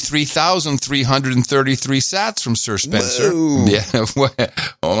 33,333 sats from Sir Spencer. Whoa. Yeah,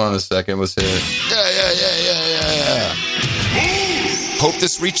 hold on a second. Let's hear it. Yeah. Hope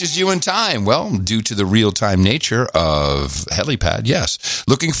this reaches you in time. Well, due to the real-time nature of Helipad, yes.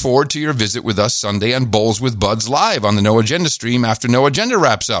 Looking forward to your visit with us Sunday on Bowls with Buds Live on the No Agenda stream after No Agenda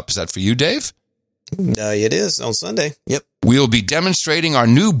wraps up. Is that for you, Dave? It is on Sunday. Yep. We'll be demonstrating our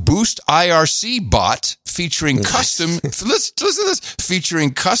new Boost IRC bot featuring custom. Listen to this.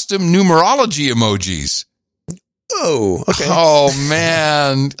 Featuring custom numerology emojis. Oh, okay. Oh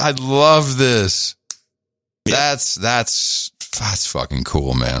man, I love this. Yeah. That's fucking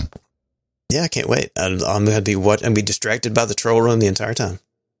cool, man. Yeah, I can't wait. I'm gonna be distracted by the troll room the entire time.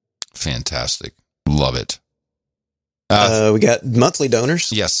 Fantastic. Love it. We got monthly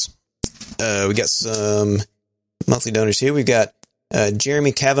donors. Yes. We got some monthly donors here. We've got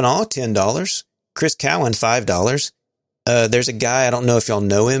Jeremy Kavanaugh, $10. Chris Cowan, $5. There's a guy, I don't know if y'all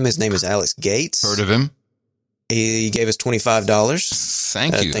know him. His name is Alex Gates. Heard of him. He gave us $25.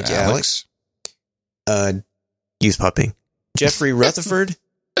 Thank you, Alex. Use popping. Jeffrey Rutherford,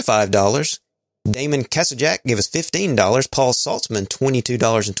 $5. Damon Kasajak gave us $15. Paul Saltzman,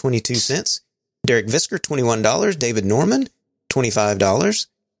 $22.22. Derek Visker, $21. David Norman, $25.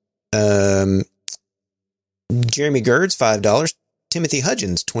 Jeremy Gerds, $5. Timothy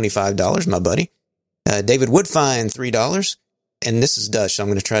Hudgens, $25, my buddy. David Woodfine, $3. And this is Dutch, so I'm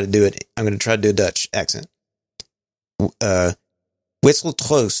going to try to do it. I'm going to try to do a Dutch accent. Wissel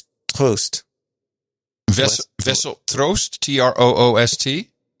Troost. Vessel Troost, Troost?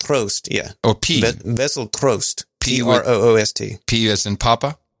 Troost, yeah. Or P. Vessel Troost, Troost. P as in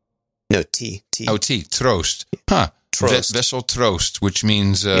Papa? No, T. Oh, T, Troost. Huh. Troost. Vessel Troost, which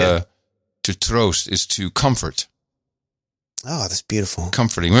means to trost is to comfort. Oh, that's beautiful.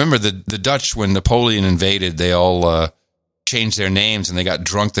 Comforting. Remember the Dutch, when Napoleon invaded, they all changed their names and they got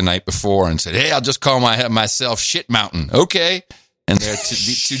drunk the night before and said, hey, I'll just call myself Shit Mountain. Okay. And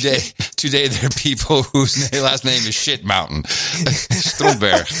today there are people whose last name is Shit Mountain.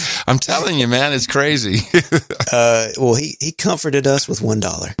 Stromberg. I'm telling you, man, it's crazy. Well, he comforted us with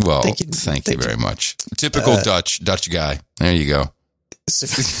 $1. Well, thank you very much. Typical Dutch guy. There you go.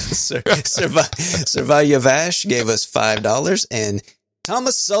 Survivavash gave us $5, and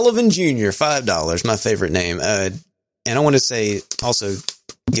Thomas Sullivan Jr. $5. My favorite name. And I want to say also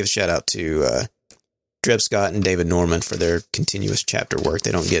give a shout out to Dred Scott and David Norman for their continuous chapter work.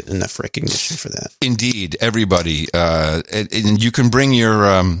 They don't get enough recognition for that. Indeed, everybody. And you can bring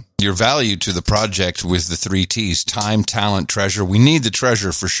your value to the project with the 3 T's: time, talent, treasure. We need the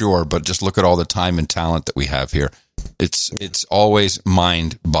treasure for sure, but just look at all the time and talent that we have here. It's always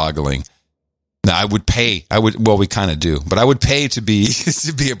mind-boggling. Now, well, we kind of do, but I would pay to be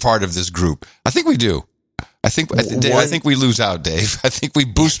a part of this group. I think we do. I think we lose out, Dave. I think we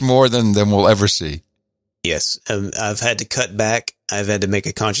boost more than we'll ever see. Yes, I've had to cut back. I've had to make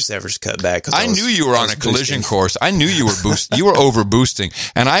a conscious effort to cut back. I knew you were on a collision course. I knew you were you were over boosting,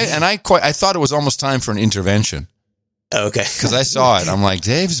 and I thought it was almost time for an intervention. Okay, because I saw it. I'm like,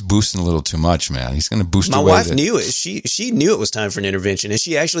 Dave's boosting a little too much, man. He's going to boost. My wife knew it. She knew it was time for an intervention, and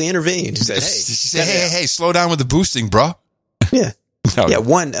she actually intervened. She said, "Hey, slow down with the boosting, bro." Yeah,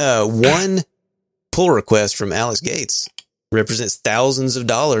 one pull request from Alex Gates represents thousands of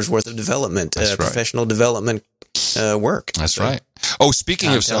dollars worth of development, professional development work. That's right. Oh,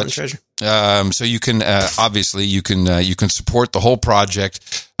 speaking of such, so you can obviously you can support the whole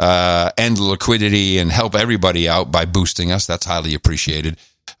project and liquidity and help everybody out by boosting us. That's highly appreciated.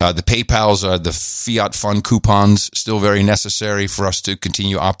 The PayPal's are the fiat fund coupons, still very necessary for us to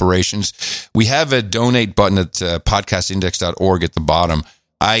continue operations. We have a donate button at podcastindex.org at the bottom.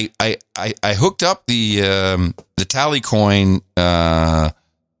 I hooked up the Tallycoin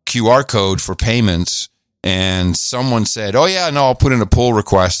QR code for payments, and someone said, "Oh yeah, no, I'll put in a pull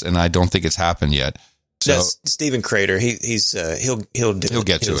request," and I don't think it's happened yet. So that's Stephen Crater. He'll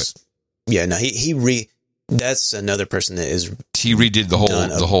get to it. Yeah, no, that's another person that he redid the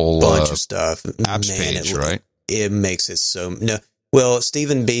whole bunch of stuff. Apps page, right? It makes it so no. Well,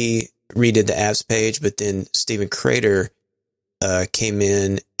 Stephen B redid the apps page, but then Stephen Crater came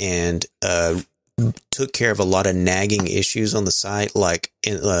in and took care of a lot of nagging issues on the site, like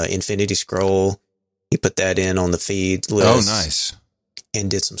Infinity Scroll. He put that in on the feed list. Oh, nice. And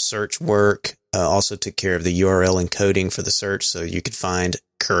did some search work. Also took care of the URL encoding for the search, so you could find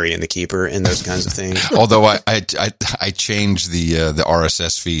Curry and the Keeper and those kinds of things. Although I changed the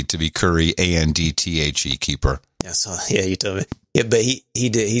RSS feed to be Curry ANDTHE Keeper. Yeah, you told me. Yeah, but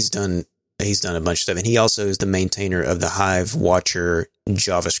he's done a bunch of stuff, and he also is the maintainer of the Hive Watcher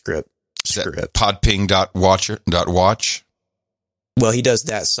JavaScript script. Podping.watch. Well, he does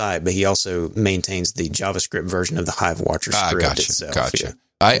that side, but he also maintains the JavaScript version of the Hive Watcher script itself. Gotcha. Yeah.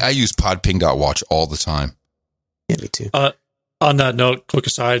 I use podping.watch all the time. Yeah, me too. On that note, quick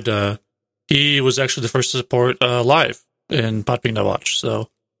aside, he was actually the first to support live in podping.watch. So,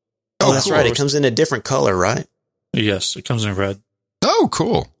 that's cool. Right. It comes in a different color, right? Yes, it comes in red. Oh,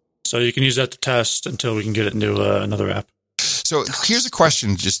 cool. So you can use that to test until we can get it into another app. So here's a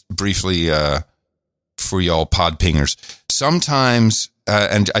question, just briefly, for y'all pod pingers. Sometimes,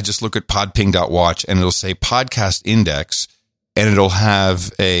 and I just look at podping.watch and it'll say podcast index, and it'll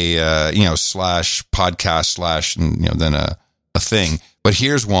have a, /podcast/ and, then a thing. But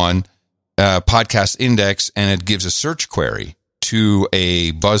here's one, podcast index, and it gives a search query to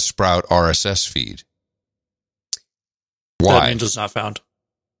a Buzzsprout RSS feed. Why? That means it's not found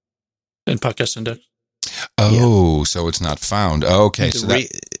in podcast index. Oh, yeah. So it's not found. Okay, so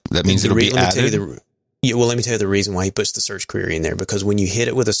that means it'll be added. Let me tell you the reason why he puts the search query in there. Because when you hit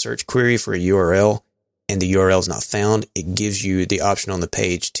it with a search query for a URL and the URL is not found, it gives you the option on the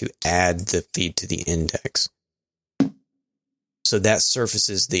page to add the feed to the index. So that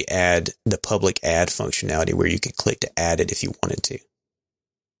surfaces the public add functionality where you can click to add it if you wanted to.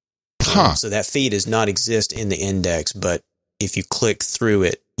 So that feed does not exist in the index, but if you click through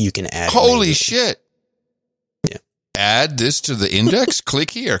it, you can add it. Holy shit. Yeah. Add this to the index?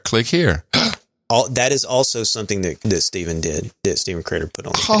 Click here. That is also something that Stephen did, that Stephen Crater put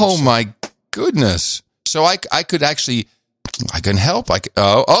on the page. Oh my goodness. So I could actually, I can help. Wait.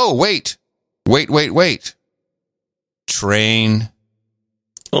 Train.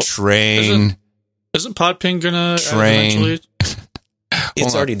 Isn't Podping gonna eventually?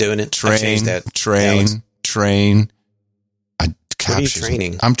 It's already doing it. Train. What are you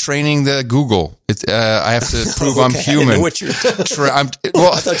training? I'm training the Google. I have to prove I'm human. I know what you're I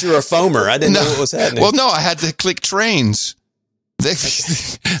thought you were a foamer. I didn't know what was happening. Well, no, I had to click trains.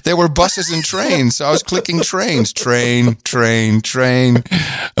 There were buses and trains, so I was clicking trains. Train.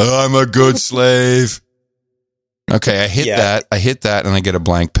 I'm a good slave. Okay, I hit that, and I get a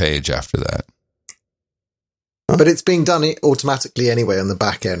blank page after that. But it's being done automatically anyway on the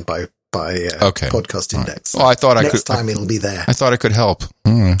back end by Podcast Index. Well, I thought next time it'll be there. I thought it could help.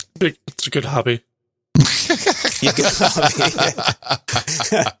 It's a good hobby.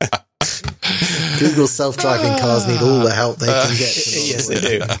 Google self-driving cars need all the help they can get. Yes, they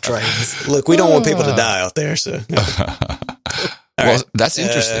do. Trains. Look, we don't want people to die out there, so. Well, that's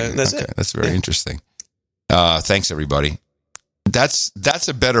interesting. That's it. That's very interesting. Thanks, everybody. That's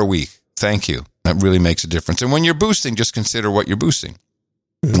a better week. Thank you. That really makes a difference. And when you're boosting, just consider what you're boosting.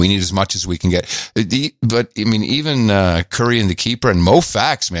 We need as much as we can get. But, I mean, even Curry and the Keeper and Mo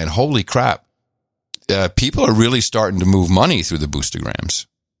Fax, man, holy crap. People are really starting to move money through the boostograms.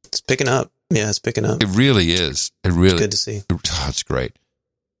 It's picking up. Yeah, it's picking up. It really is. It really good to see. Oh, it's great.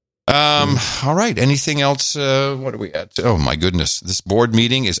 All right. Anything else? What are we at? Oh, my goodness. This board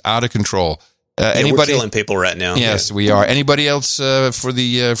meeting is out of control. Anybody? We're killing people right now. Yes, we are. Anybody else for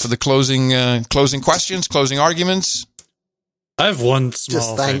the closing questions, closing arguments? I have one small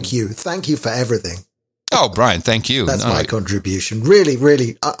Just thank you. Thank you for everything. Oh, Brian, thank you. That's my contribution. Really,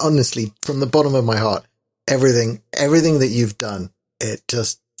 really, honestly, from the bottom of my heart, everything that you've done, it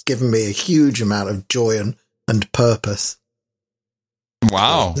just given me a huge amount of joy and purpose.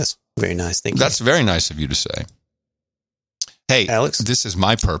 Wow. That's very nice. Thank you. That's very nice of you to say. Hey, Alex, this is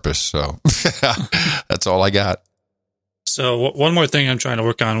my purpose, so that's all I got. So one more thing I'm trying to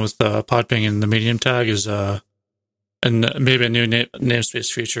work on with Podping and the Medium tag is, and maybe a new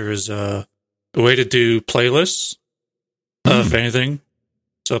namespace feature is a way to do playlists of anything,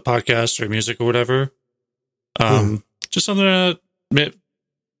 so a podcast or music or whatever. Just something to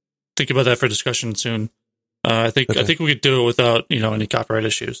think about that for discussion soon. I think we could do it without any copyright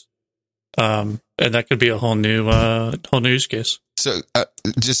issues, and that could be a whole new use case. So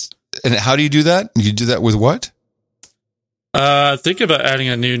and how do you do that? You do that with what? Think about adding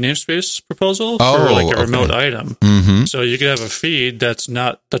a new namespace proposal for like a remote item. Mm-hmm. So you could have a feed that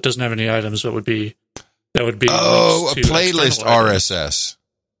doesn't have any items, but would be a playlist RSS.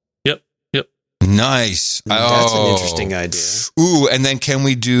 Yep. Nice. That's an interesting idea. Ooh, and then can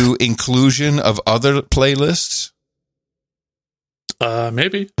we do inclusion of other playlists?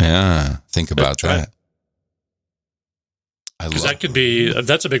 Maybe. Yeah, think about that. Because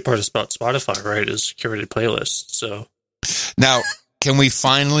that's a big part of Spotify, right? Is curated playlists. So now, can we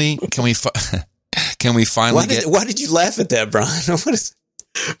finally Why did you laugh at that, Brian?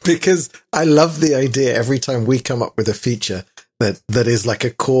 Because I love the idea every time we come up with a feature that is like a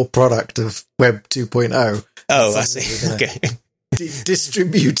core product of Web 2.0. Oh, I see. Okay.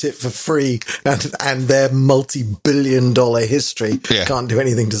 Distribute it for free, and their multi-billion-dollar history can't do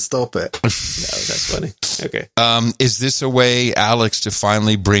anything to stop it. No, that's funny. Okay. Is this a way, Alex, to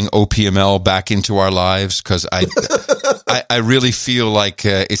finally bring OPML back into our lives? Because I really feel like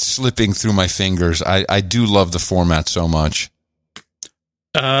it's slipping through my fingers. I do love the format so much.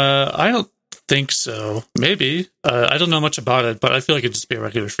 I don't think so. Maybe. I don't know much about it, but I feel like it'd just be a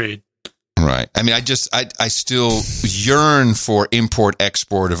regular feed. Right. I mean, I still yearn for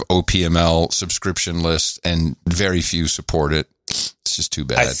import-export of OPML subscription lists, and very few support it. It's just too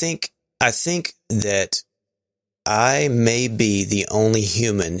bad. I think that I may be the only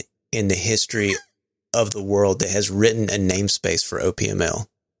human in the history of the world that has written a namespace for OPML.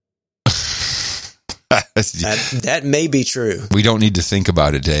 That may be true. We don't need to think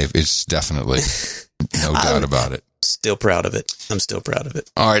about it, Dave. It's definitely no doubt about it. Still proud of it. I'm still proud of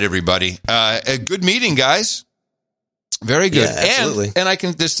it. All right, everybody. A good meeting, guys. Very good. Yeah, absolutely. And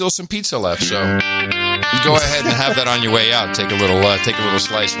there's still some pizza left, so go ahead and have that on your way out. Take a little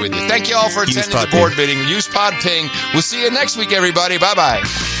slice with you. Thank you all for attending the board meeting. Use Podping. We'll see you next week, everybody. Bye-bye.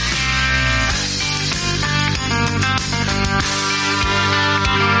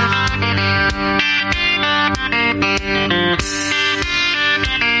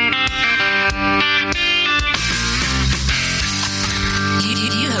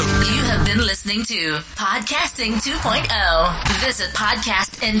 Listening to Podcasting 2.0. Visit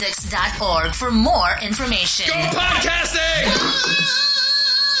podcastindex.org for more information. Go podcasting!